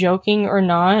they're joking or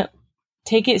not,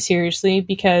 take it seriously,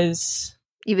 because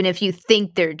Even if you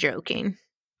think they're joking.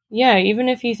 yeah, even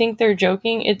if you think they're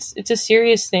joking, it's a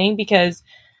serious thing, because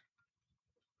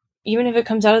even if it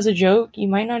comes out as a joke, you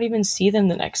might not even see them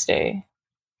the next day.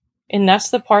 And that's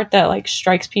the part that like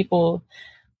strikes people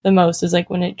the most, is like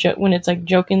when it's like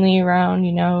jokingly around,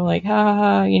 you know, like ha ha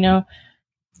ha, you know,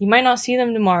 you might not see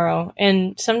them tomorrow.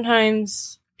 And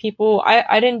sometimes people,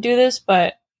 I didn't do this,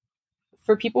 but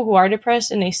for people who are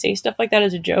depressed and they say stuff like that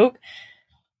as a joke,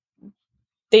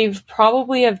 they've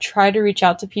probably have tried to reach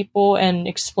out to people and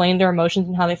explain their emotions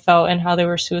and how they felt and how they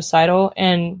were suicidal,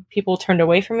 and people turned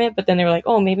away from it. But then they were like,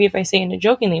 oh, maybe if I say it in a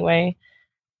jokingly way,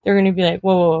 they're going to be like,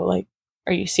 whoa, like,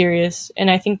 are you serious?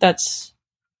 And I think that's,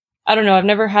 I don't know, I've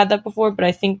never had that before, but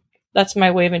I think that's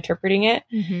my way of interpreting it.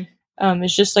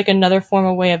 It's just like another form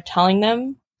of way of telling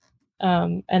them.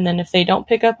 And then if they don't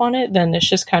pick up on it, then it's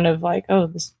just kind of like, oh,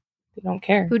 they don't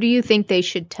care. Who do you think they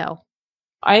should tell?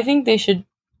 I think they should.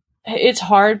 It's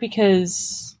hard,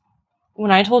 because when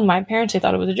I told my parents, they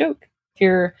thought it was a joke. If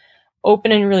you're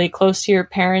open and really close to your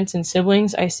parents and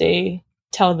siblings, I say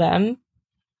tell them.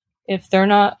 If they're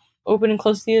not open and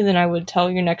close to you, then I would tell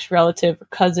your next relative or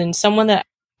cousin, someone that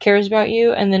cares about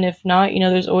you. And then if not, you know,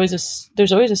 there's always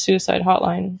a suicide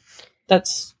hotline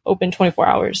that's open 24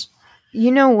 hours.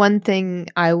 You know, one thing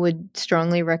I would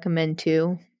strongly recommend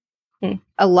too,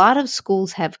 a lot of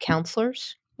schools have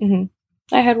counselors.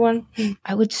 I had one.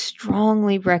 I would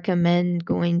strongly recommend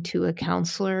going to a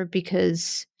counselor,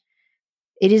 because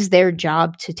it is their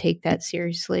job to take that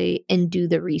seriously and do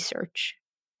the research.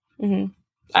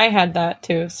 I had that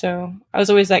too. So I was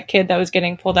always that kid that was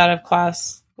getting pulled out of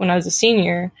class when I was a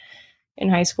senior in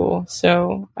high school.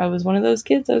 So I was one of those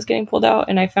kids that was getting pulled out,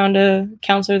 and I found a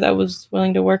counselor that was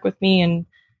willing to work with me, and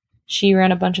She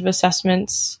ran a bunch of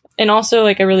assessments, and also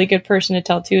like a really good person to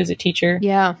tell too is a teacher.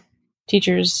 Yeah.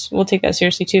 Teachers will take that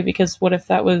seriously too, because what if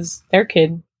that was their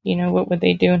kid? You know, what would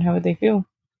they do and how would they feel?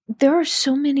 There are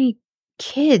so many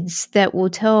kids that will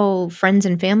tell friends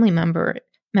and family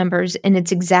members, and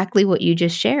it's exactly what you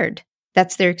just shared.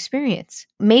 That's their experience.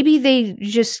 Maybe they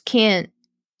just can't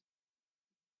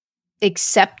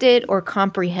accept it or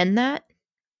comprehend that.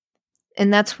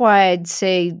 And that's why I'd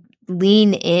say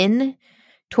lean in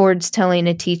towards telling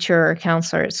a teacher or a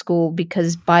counselor at school,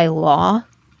 because by law,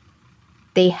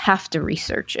 they have to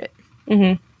research it.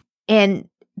 Mm-hmm. And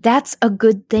that's a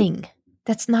good thing.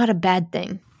 That's not a bad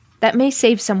thing. That may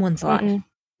save someone's life.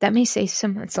 That may save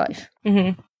someone's life.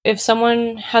 Mm-hmm. If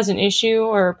someone has an issue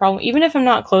or a problem, even if I'm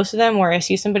not close to them, where I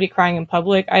see somebody crying in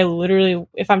public, I literally,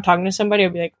 if I'm talking to somebody,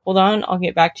 I'll be like, hold on, I'll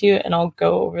get back to you. And I'll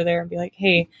go over there and be like,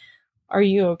 hey, are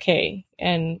you okay?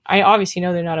 And I obviously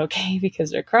know they're not okay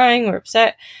because they're crying or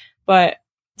upset. But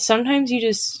sometimes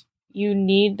you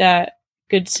need that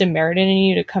good Samaritan in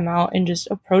you to come out and just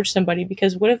approach somebody,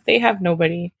 because what if they have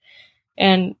nobody?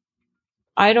 And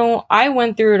I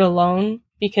went through it alone,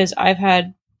 because I've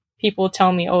had people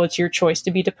tell me, oh, it's your choice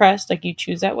to be depressed. Like, you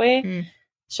choose that way.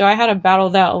 So I had to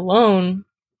battle that alone.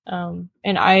 And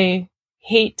I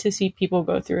hate to see people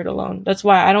go through it alone. That's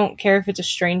why I don't care if it's a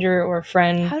stranger or a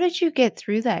friend. How did you get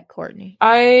through that, Courtney?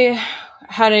 I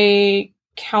had a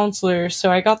counselor.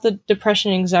 So I got the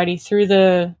depression and anxiety through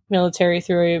the military,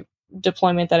 through a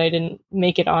deployment that I didn't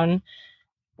make it on.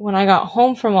 When I got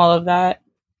home from all of that,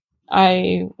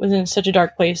 I was in such a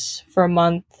dark place for a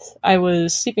month. I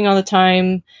was sleeping all the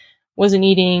time, wasn't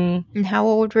eating. And how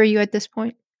old were you at this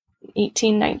point?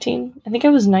 18, 19. I think I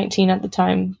was 19 at the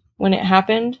time when it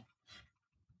happened.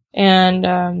 And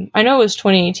I know it was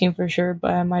 2018 for sure,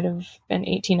 but I might have been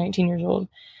 18, 19 years old.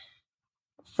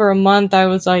 For a month, I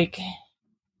was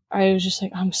just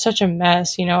like, I'm such a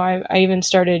mess. You know, I even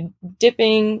started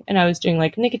dipping, and I was doing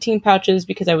like nicotine pouches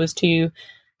because I was too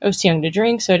young to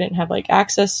drink. So I didn't have like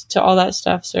access to all that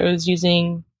stuff. So I was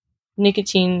using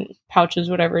nicotine pouches,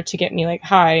 whatever, to get me like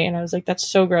high. And I was like, that's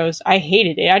so gross. I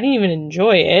hated it. I didn't even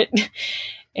enjoy it.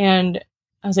 And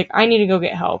I was like, I need to go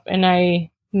get help. And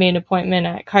I made an appointment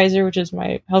at Kaiser, which is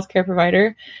my healthcare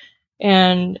provider.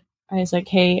 And I was like,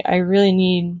 hey, I really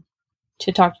need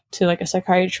to talk to like a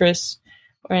psychiatrist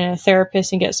or a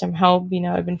therapist and get some help. You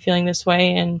know, I've been feeling this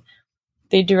way. And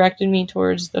they directed me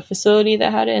towards the facility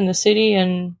that had it in the city.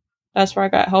 And that's where I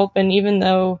got help. And even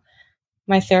though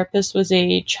my therapist was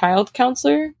a child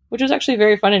counselor, which was actually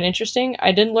very fun and interesting,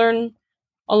 I did learn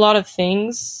a lot of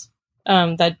things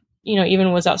that, you know,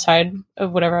 even was outside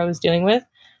of whatever I was dealing with.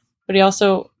 But he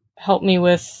also helped me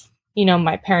with, you know,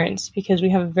 my parents, because we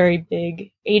have a very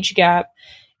big age gap.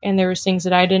 And there was things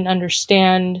that I didn't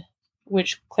understand,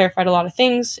 which clarified a lot of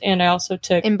things. And I also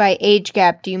took... And by age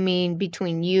gap, do you mean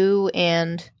between you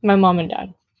and... My mom and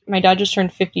dad. My dad just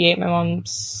turned 58. My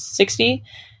mom's 60.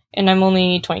 And I'm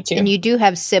only 22. And you do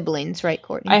have siblings, right,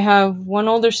 Courtney? I have one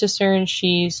older sister, and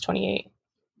she's 28.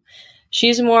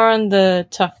 She's more on the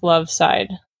tough love side.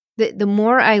 The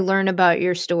more I learn about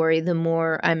your story, the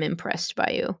more I'm impressed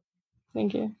by you.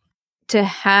 Thank you. To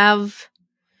have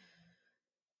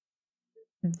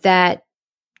that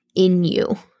in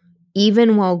you,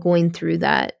 even while going through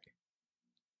that,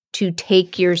 to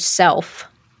take yourself.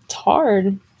 It's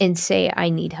hard. And say, I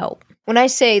need help. When I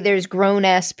say there's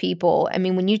grown-ass people, I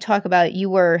mean, when you talk about, you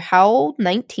were how old?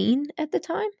 19 at the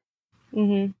time?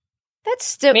 Mm-hmm. That's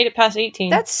still... Made it past 18.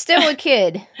 That's still a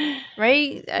kid,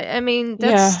 right? I mean,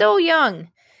 that's still young.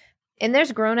 And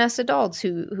there's grown-ass adults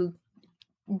who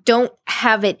don't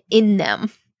have it in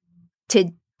them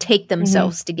to take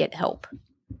themselves to get help.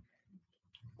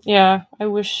 Yeah, I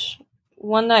wish...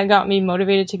 One that got me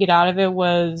motivated to get out of it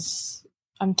was,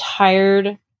 I'm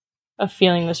tired of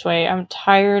feeling this way. I'm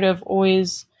tired of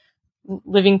always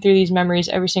living through these memories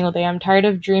every single day. I'm tired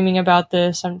of dreaming about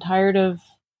this. I'm tired of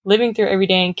living through every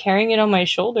day and carrying it on my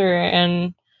shoulder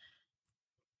and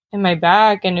in my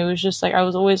back. And it was just like, I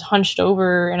was always hunched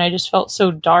over, and I just felt so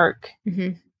dark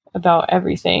about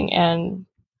everything. And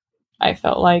I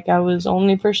felt like I was the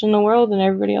only person in the world, and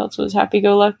everybody else was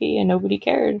happy-go-lucky and nobody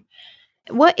cared.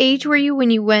 What age were you when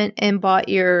you went and bought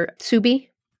your Subi?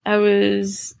 I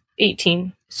was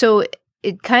 18. So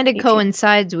it kind of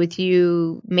coincides with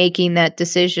you making that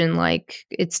decision, like,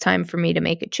 it's time for me to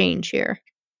make a change here.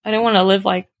 I didn't want to live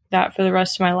like that for the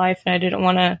rest of my life, and I didn't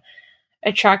want to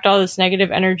attract all this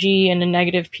negative energy and the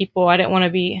negative people. I didn't want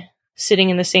to be sitting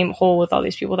in the same hole with all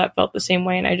these people that felt the same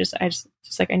way. And I just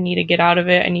like, I need to get out of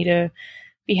it. I need to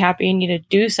be happy. I need to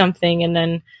do something. And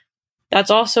then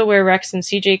that's also where Rex and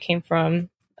CJ came from,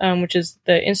 which is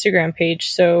the Instagram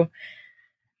page. So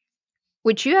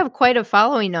Which you have quite a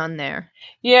following on there.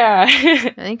 Yeah.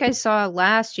 I think I saw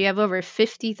last you have over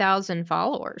 50,000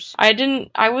 followers.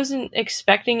 I wasn't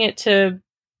expecting it to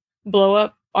blow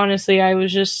up. Honestly, I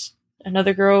was just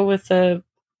another girl with a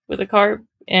car,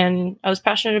 and I was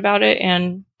passionate about it,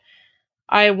 and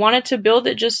I wanted to build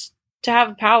it just to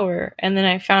have power. And then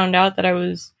I found out that I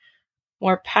was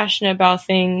more passionate about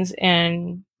things,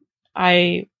 and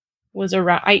I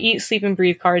eat, sleep, and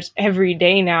breathe cars every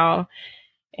day now.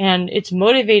 And it's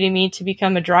motivating me to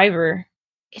become a driver.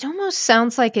 It almost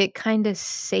sounds like it kind of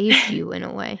saved you in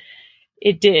a way.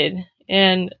 It did.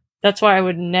 And that's why I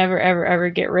would never, ever, ever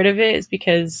get rid of it, is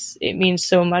because it means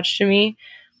so much to me.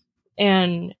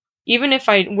 And even if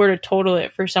I were to total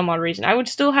it for some odd reason, I would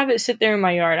still have it sit there in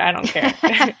my yard. I don't care.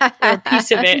 Or a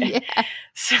piece of it. Yeah.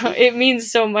 So it means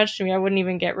so much to me. I wouldn't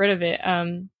even get rid of it.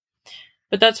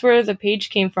 But that's where the page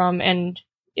came from. And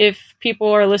if people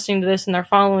are listening to this and they're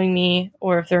following me,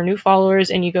 or if they're new followers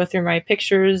and you go through my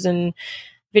pictures and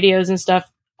videos and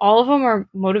stuff, all of them are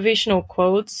motivational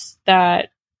quotes that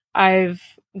I've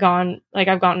gotten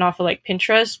off of like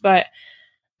Pinterest, but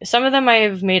some of them I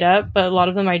have made up, but a lot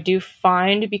of them I do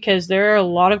find, because there are a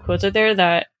lot of quotes out there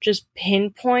that just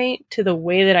pinpoint to the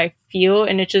way that I feel.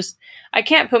 And I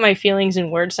can't put my feelings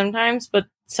in words sometimes, but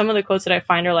some of the quotes that I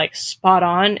find are like spot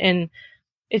on. And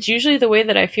it's usually the way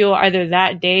that I feel either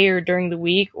that day or during the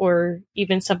week, or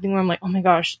even something where I'm like, oh my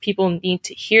gosh, people need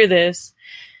to hear this.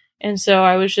 And so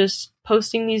I was just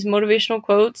posting these motivational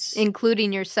quotes.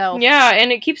 Including yourself. Yeah,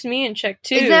 and it keeps me in check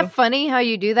too. Is that funny how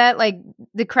you do that? Like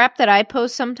the crap that I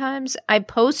post sometimes, I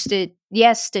post it,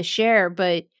 yes, to share,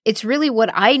 but it's really what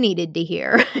I needed to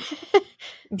hear.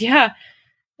 Yeah.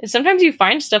 And sometimes you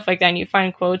find stuff like that, and you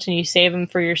find quotes and you save them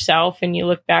for yourself and you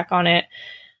look back on it.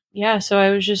 Yeah, so I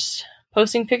was just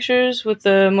posting pictures with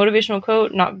the motivational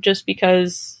quote, not just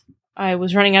because I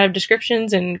was running out of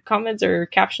descriptions and comments or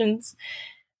captions,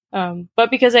 but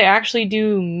because I actually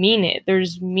do mean it.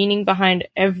 There's meaning behind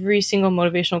every single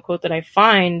motivational quote that I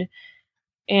find,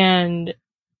 and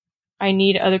I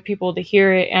need other people to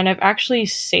hear it. And I've actually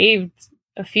saved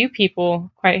a few people,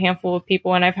 quite a handful of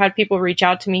people, and I've had people reach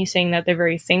out to me saying that they're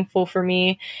very thankful for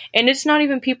me. And it's not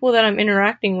even people that I'm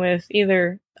interacting with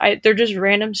either. They're just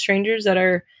random strangers that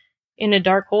are in a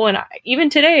dark hole. And even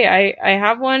today, I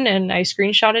have one, and I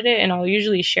screenshotted it, and I'll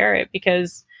usually share it,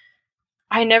 because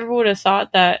I never would have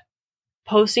thought that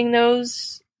posting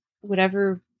those would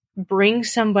ever bring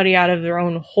somebody out of their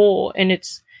own hole. And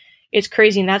it's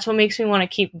crazy. And that's what makes me want to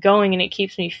keep going, and it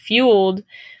keeps me fueled.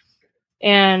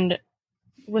 And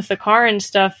with the car and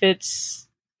stuff,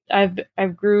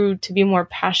 I've grew to be more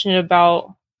passionate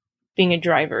about being a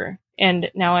driver.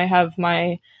 And now I have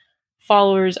my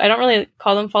followers. I don't really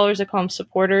call them followers, I call them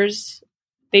supporters.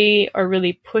 They are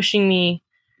really pushing me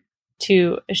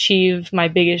to achieve my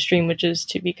biggest dream, which is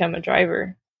to become a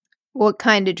driver. What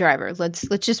kind of driver? Let's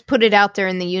just put it out there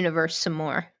in the universe some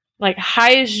more. Like,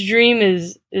 highest dream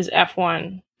is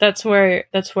F1. That's where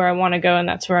I want to go, and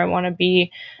that's where I want to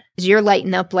be. You're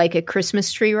lighting up like a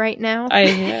Christmas tree right now.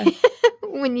 Yeah.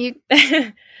 When you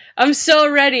I'm so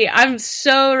ready. I'm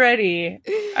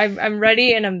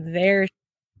ready, and I'm there.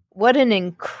 What an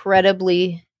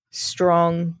incredibly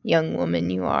strong young woman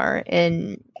you are.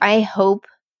 And I hope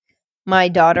my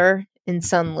daughter and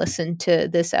son listen to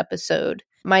this episode.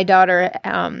 My daughter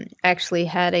actually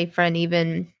had a friend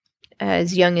even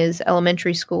as young as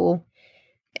elementary school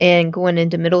and going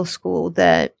into middle school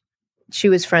that she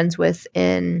was friends with,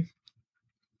 and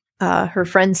her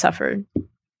friend suffered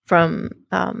from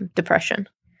depression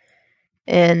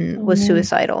and was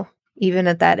suicidal even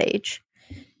at that age.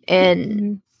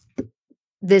 And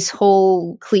this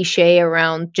whole cliche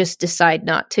around just decide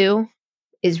not to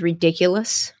is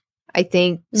ridiculous. I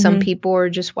think some people are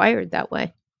just wired that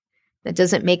way. That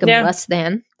doesn't make them less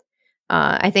than.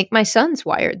 I think my son's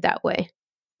wired that way.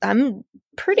 I'm a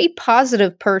pretty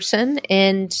positive person,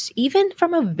 and even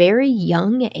from a very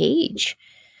young age,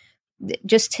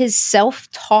 just his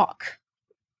self-talk,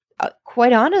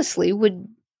 quite honestly, would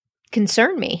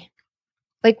concern me.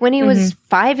 Like when he was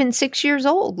 5 and 6 years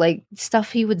old, like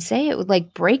stuff he would say, it would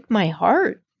like break my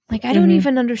heart. Like, I don't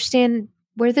even understand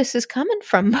where this is coming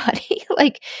from, buddy.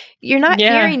 Like, you're not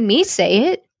hearing me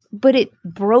say it, but it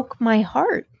broke my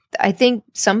heart. I think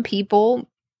some people,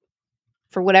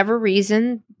 for whatever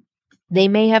reason, they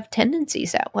may have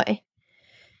tendencies that way.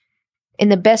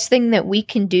 And the best thing that we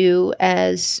can do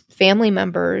as family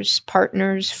members,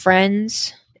 partners,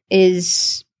 friends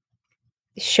is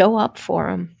show up for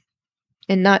them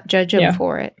and not judge them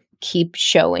for it. Keep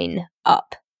showing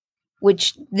up.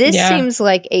 Which this seems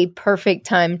like a perfect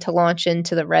time to launch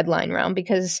into the red line round,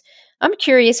 because I'm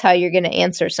curious how you're going to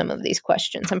answer some of these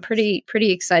questions. I'm pretty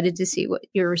excited to see what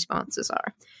your responses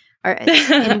are. All right.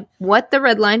 And what the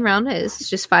red line round is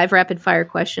just 5 rapid fire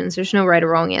questions. There's no right or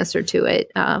wrong answer to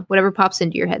it. Whatever pops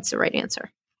into your head's the right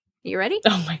answer. You ready?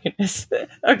 Oh my goodness.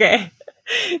 Okay.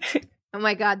 Oh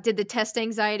my God. Did the test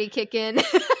anxiety kick in?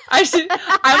 I'm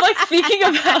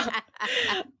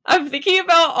thinking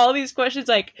about all these questions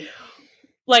like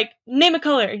name a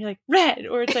color and you're like red,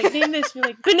 or it's like name this and you're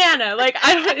like banana. Like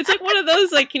I don't, it's like one of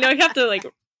those like, you have to like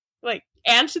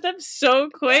answer them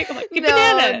so quick. I'm like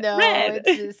banana, red.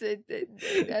 It's just,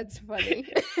 that's funny.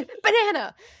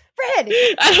 Banana, red.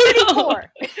 I don't know.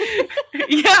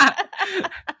 Yeah.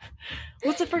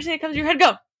 What's the first thing that comes to your head?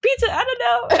 Go pizza. I don't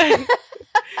know.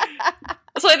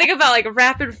 So I think about like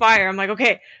rapid fire. I'm like,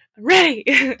 okay, I'm ready.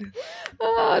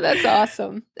 Oh, that's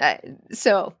awesome.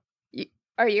 So,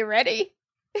 are you ready?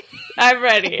 I'm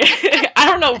ready. I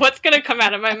don't know what's going to come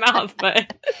out of my mouth,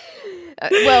 but...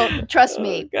 well, trust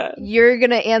me, you're going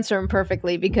to answer them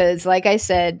perfectly because, like I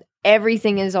said,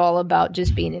 everything is all about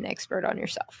just being an expert on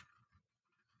yourself.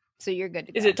 So you're good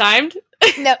to go. Is it timed?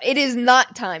 No, it is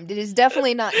not timed. It is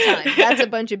definitely not timed. That's a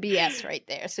bunch of BS right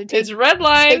there. So it's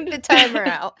redlined. Take the timer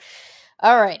out.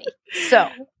 Alrighty. So,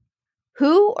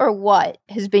 who or what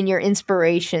has been your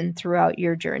inspiration throughout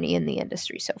your journey in the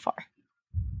industry so far?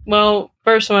 Well,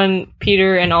 first one,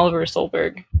 Peter and Oliver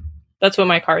Solberg. That's what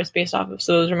my car is based off of.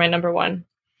 So those are my number one.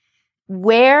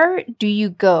 Where do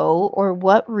you go or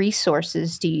what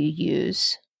resources do you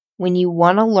use when you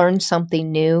want to learn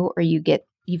something new or you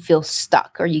feel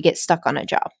stuck or you get stuck on a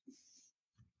job?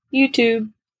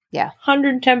 YouTube. Yeah.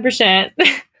 110%.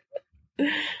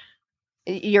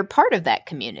 You're part of that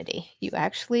community. You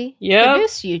actually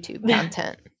produce YouTube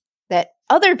content that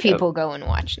other people go and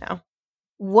watch now.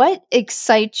 What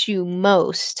excites you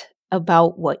most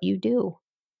about what you do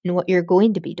and what you're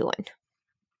going to be doing?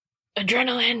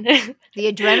 Adrenaline.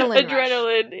 The adrenaline.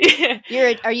 Adrenaline.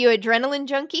 Yeah. Are you adrenaline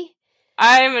junkie?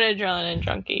 I'm an adrenaline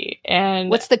junkie.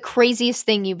 And what's the craziest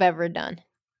thing you've ever done?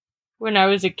 When I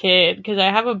was a kid, because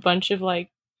I have a bunch of like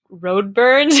road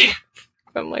burns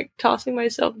from like tossing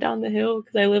myself down the hill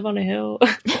because I live on a hill.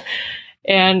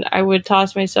 And I would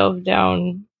toss myself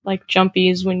down like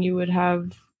jumpies when you would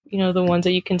have, the ones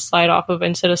that you can slide off of.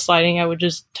 Instead of sliding, I would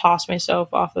just toss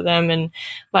myself off of them. And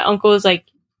my uncle who's a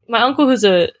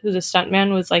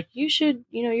stuntman was like, you should,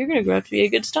 you're going to grow up to be a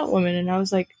good stunt woman. And I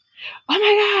was like, oh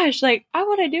my gosh, like I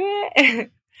want to do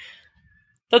it.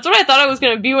 That's what I thought I was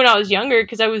going to be when I was younger.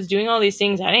 Cause I was doing all these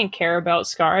things. I didn't care about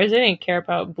scars. I didn't care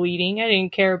about bleeding. I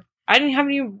didn't have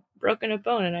any broken a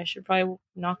bone, and I should probably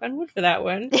knock on wood for that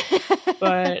one.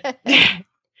 But the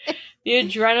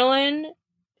adrenaline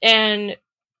and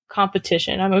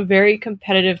competition. I'm a very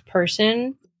competitive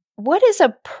person. What is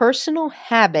a personal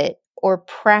habit or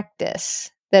practice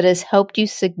that has helped you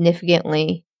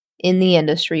significantly in the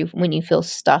industry when you feel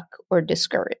stuck or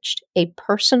discouraged? A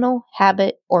personal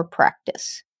habit or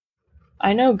practice?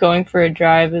 I know going for a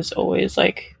drive is always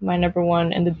like my number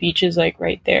one, and the beach is like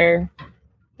right there.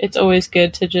 It's always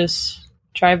good to just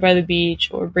drive by the beach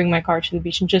or bring my car to the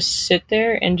beach and just sit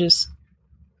there and just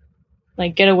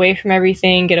like get away from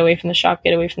everything, get away from the shop,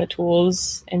 get away from the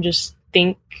tools, and just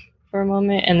think for a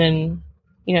moment, and then,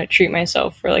 treat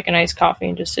myself for like a nice coffee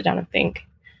and just sit down and think.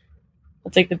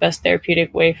 It's like the best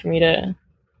therapeutic way for me to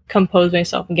compose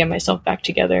myself and get myself back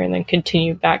together and then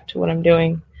continue back to what I'm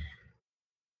doing.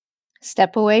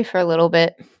 Step away for a little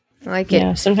bit. I like it.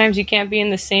 Yeah, sometimes you can't be in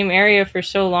the same area for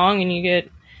so long and you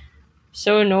get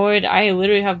so annoyed. I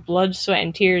literally have blood, sweat,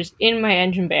 and tears in my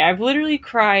engine bay. I've literally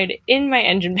cried in my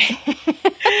engine bay.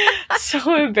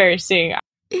 So embarrassing.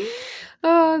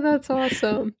 Oh, that's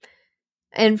awesome.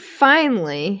 And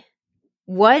finally,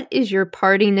 what is your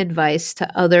parting advice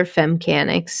to other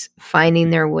femcanics finding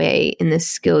their way in the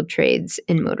skilled trades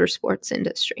in motorsports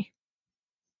industry?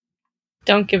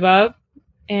 Don't give up,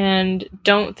 and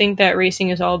don't think that racing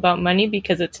is all about money,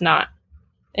 because it's not.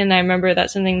 And I remember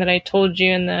that's something that I told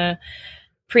you in the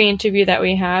pre-interview that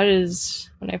we had, is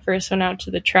when I first went out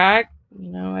to the track,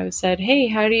 I said, hey,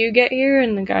 how do you get here?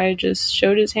 And the guy just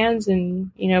showed his hands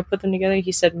and, put them together.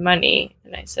 He said, money.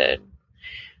 And I said,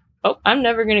 oh, I'm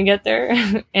never going to get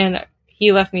there. And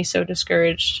he left me so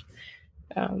discouraged.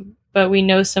 But we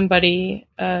know somebody,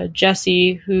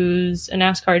 Jesse, who's a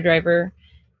NASCAR driver,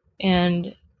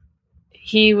 and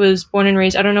he was born and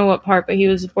raised, I don't know what part, but he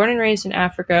was born and raised in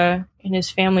Africa, and his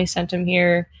family sent him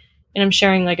here. And I'm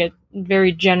sharing like a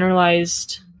very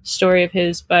generalized story of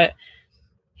his, but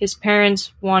his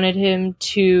parents wanted him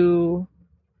to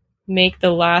make the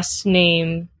last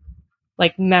name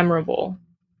like memorable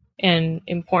and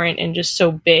important and just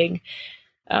so big,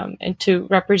 and to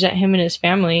represent him and his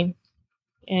family.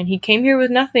 And he came here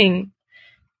with nothing.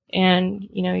 And,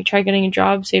 he tried getting a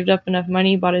job, saved up enough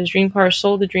money, bought his dream car,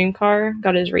 sold the dream car,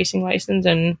 got his racing license,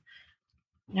 and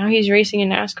now he's racing in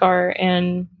NASCAR.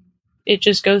 And it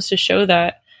just goes to show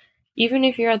that even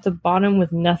if you're at the bottom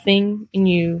with nothing and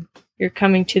you're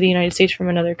coming to the United States from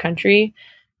another country,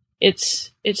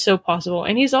 it's so possible.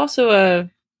 And he's also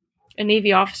a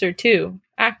Navy officer too,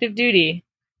 active duty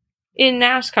in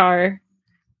NASCAR.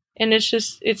 And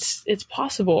it's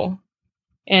possible.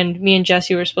 And me and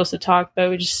Jesse were supposed to talk, but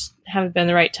we just haven't been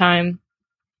the right time.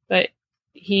 But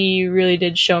he really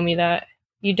did show me that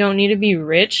you don't need to be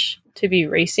rich to be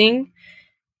racing.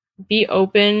 Be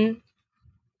open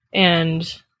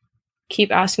and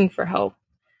keep asking for help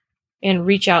and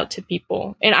reach out to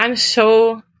people. And I'm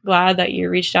so glad that you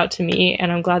reached out to me,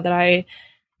 and I'm glad that I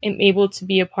am able to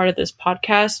be a part of this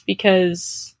podcast,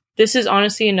 because this is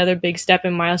honestly another big step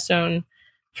and milestone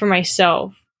for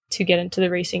myself to get into the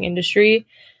racing industry.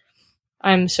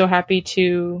 I'm so happy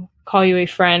to call you a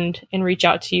friend and reach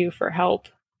out to you for help,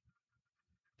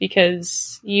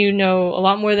 because you know a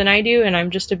lot more than I do, and I'm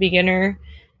just a beginner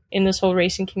in this whole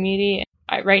racing community.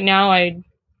 Right now, I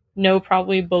know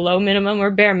probably below minimum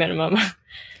or bare minimum,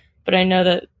 but I know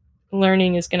that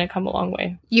learning is going to come a long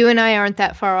way. You and I aren't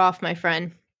that far off, my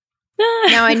friend.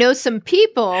 Now, I know some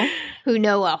people who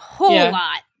know a whole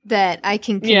lot that I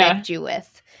can connect you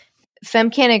with.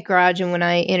 Femcanic Garage, and when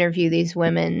I interview these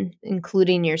women,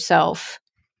 including yourself,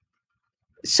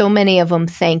 so many of them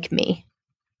thank me,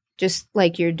 just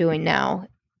like you're doing now.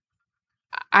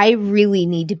 I really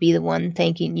need to be the one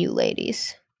thanking you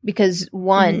ladies, because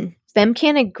one,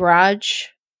 Femcanic Garage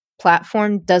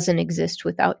platform doesn't exist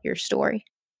without your story,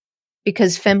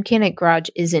 because Femcanic Garage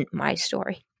isn't my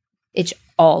story. It's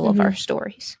all of our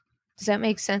stories. Does that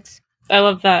make sense? I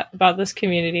love that about this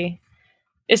community.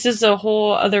 It's just a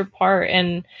whole other part,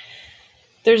 and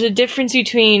there's a difference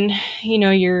between,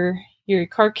 your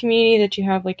car community that you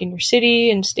have like in your city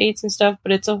and states and stuff,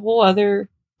 but it's a whole other,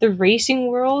 the racing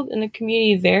world and the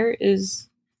community there is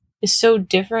so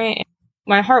different.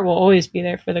 My heart will always be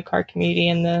there for the car community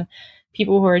and the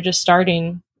people who are just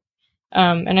starting.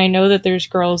 And I know that there's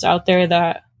girls out there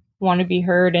that want to be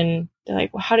heard, and they're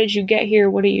like, well, how did you get here?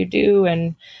 What do you do?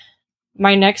 And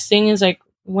my next thing is like,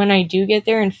 when I do get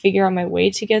there and figure out my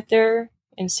way to get there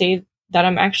and say that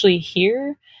I'm actually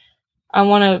here, I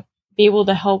want to be able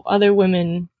to help other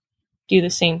women do the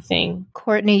same thing.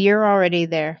 Courtney, you're already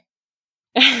there.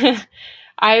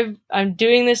 I'm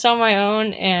doing this on my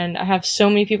own, and I have so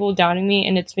many people doubting me,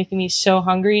 and it's making me so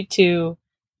hungry to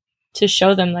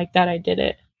show them like that I did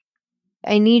it.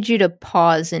 I need you to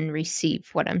pause and receive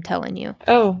what I'm telling you.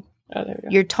 Oh, there we go.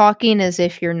 You're talking as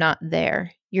if you're not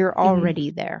there. You're already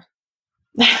there.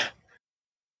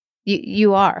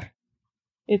 You are.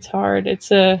 It's hard.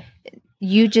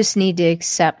 You just need to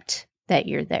accept that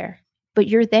you're there. But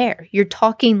you're there. You're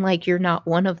talking like you're not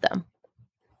one of them.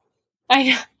 I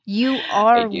know. You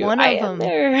are one of them.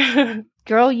 There.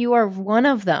 Girl, you are one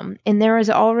of them. And there is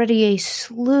already a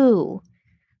slew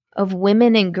of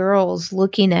women and girls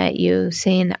looking at you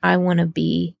saying, I want to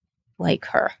be like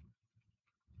her.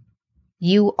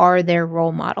 You are their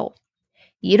role model.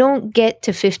 You don't get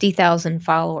to 50,000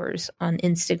 followers on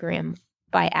Instagram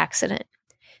by accident.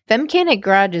 Femcanic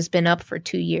Garage has been up for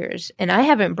 2 years, and I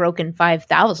haven't broken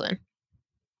 5,000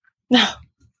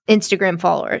 Instagram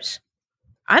followers.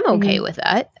 I'm okay with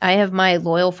that. I have my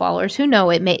loyal followers who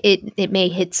know it may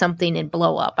hit something and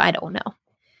blow up. I don't know.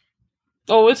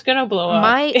 Oh, it's gonna blow up.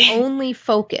 My only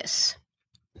focus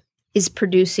is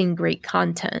producing great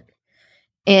content,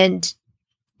 and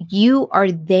you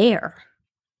are there.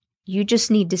 You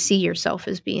just need to see yourself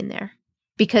as being there,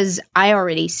 because I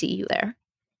already see you there.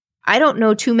 I don't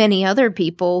know too many other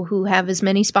people who have as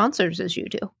many sponsors as you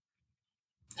do.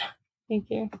 Thank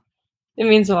you. It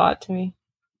means a lot to me.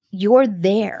 You're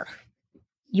there.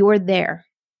 You're there.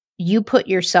 You put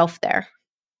yourself there.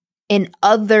 And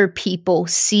other people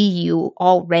see you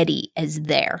already as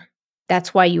there.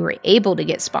 That's why you were able to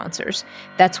get sponsors.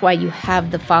 That's why you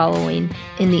have the following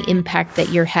and the impact that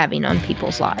you're having on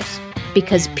people's lives.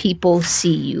 Because people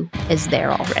see you as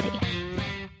there already.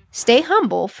 Stay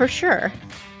humble, for sure.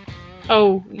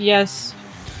 Oh, yes.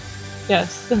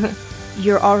 Yes.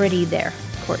 You're already there,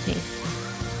 Courtney.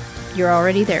 You're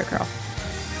already there, girl.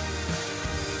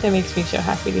 That makes me so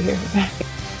happy to hear back.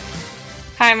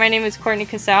 Hi, my name is Courtney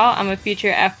Casal. I'm a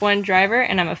future F1 driver,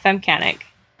 and I'm a femcanic.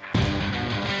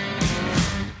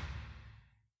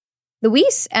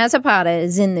 Luis Azapata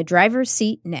is in the driver's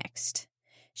seat next.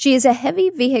 She is a heavy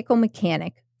vehicle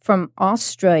mechanic from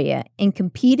Australia and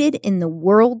competed in the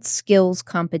World Skills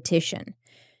Competition.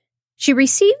 She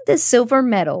received the silver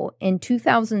medal in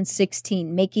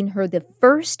 2016, making her the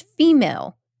first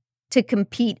female to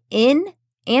compete in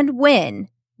and win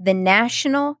the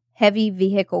National Heavy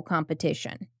Vehicle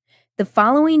Competition. The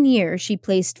following year, she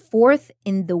placed fourth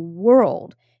in the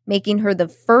world, making her the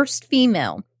first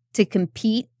female to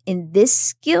compete in this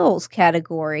skills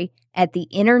category at the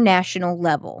international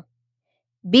level.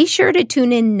 Be sure to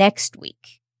tune in next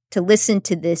week to listen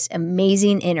to this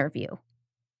amazing interview.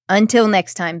 Until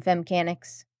next time,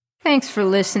 Femcanics. Thanks for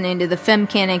listening to the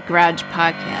Femcanic Garage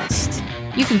podcast.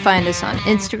 You can find us on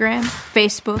Instagram,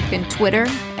 Facebook, and Twitter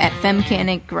at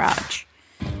Femcanic Garage.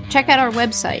 Check out our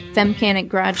website,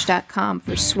 femcanicgarage.com,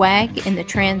 for swag and the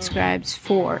transcribes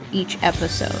for each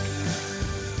episode.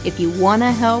 If you want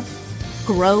to help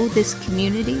grow this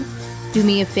community, do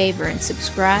me a favor and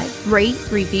subscribe,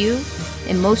 rate, review,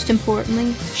 and most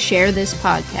importantly, share this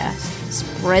podcast.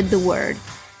 Spread the word.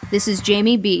 This is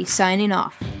Jamie B. signing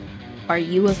off. Are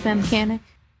you a Femcanic?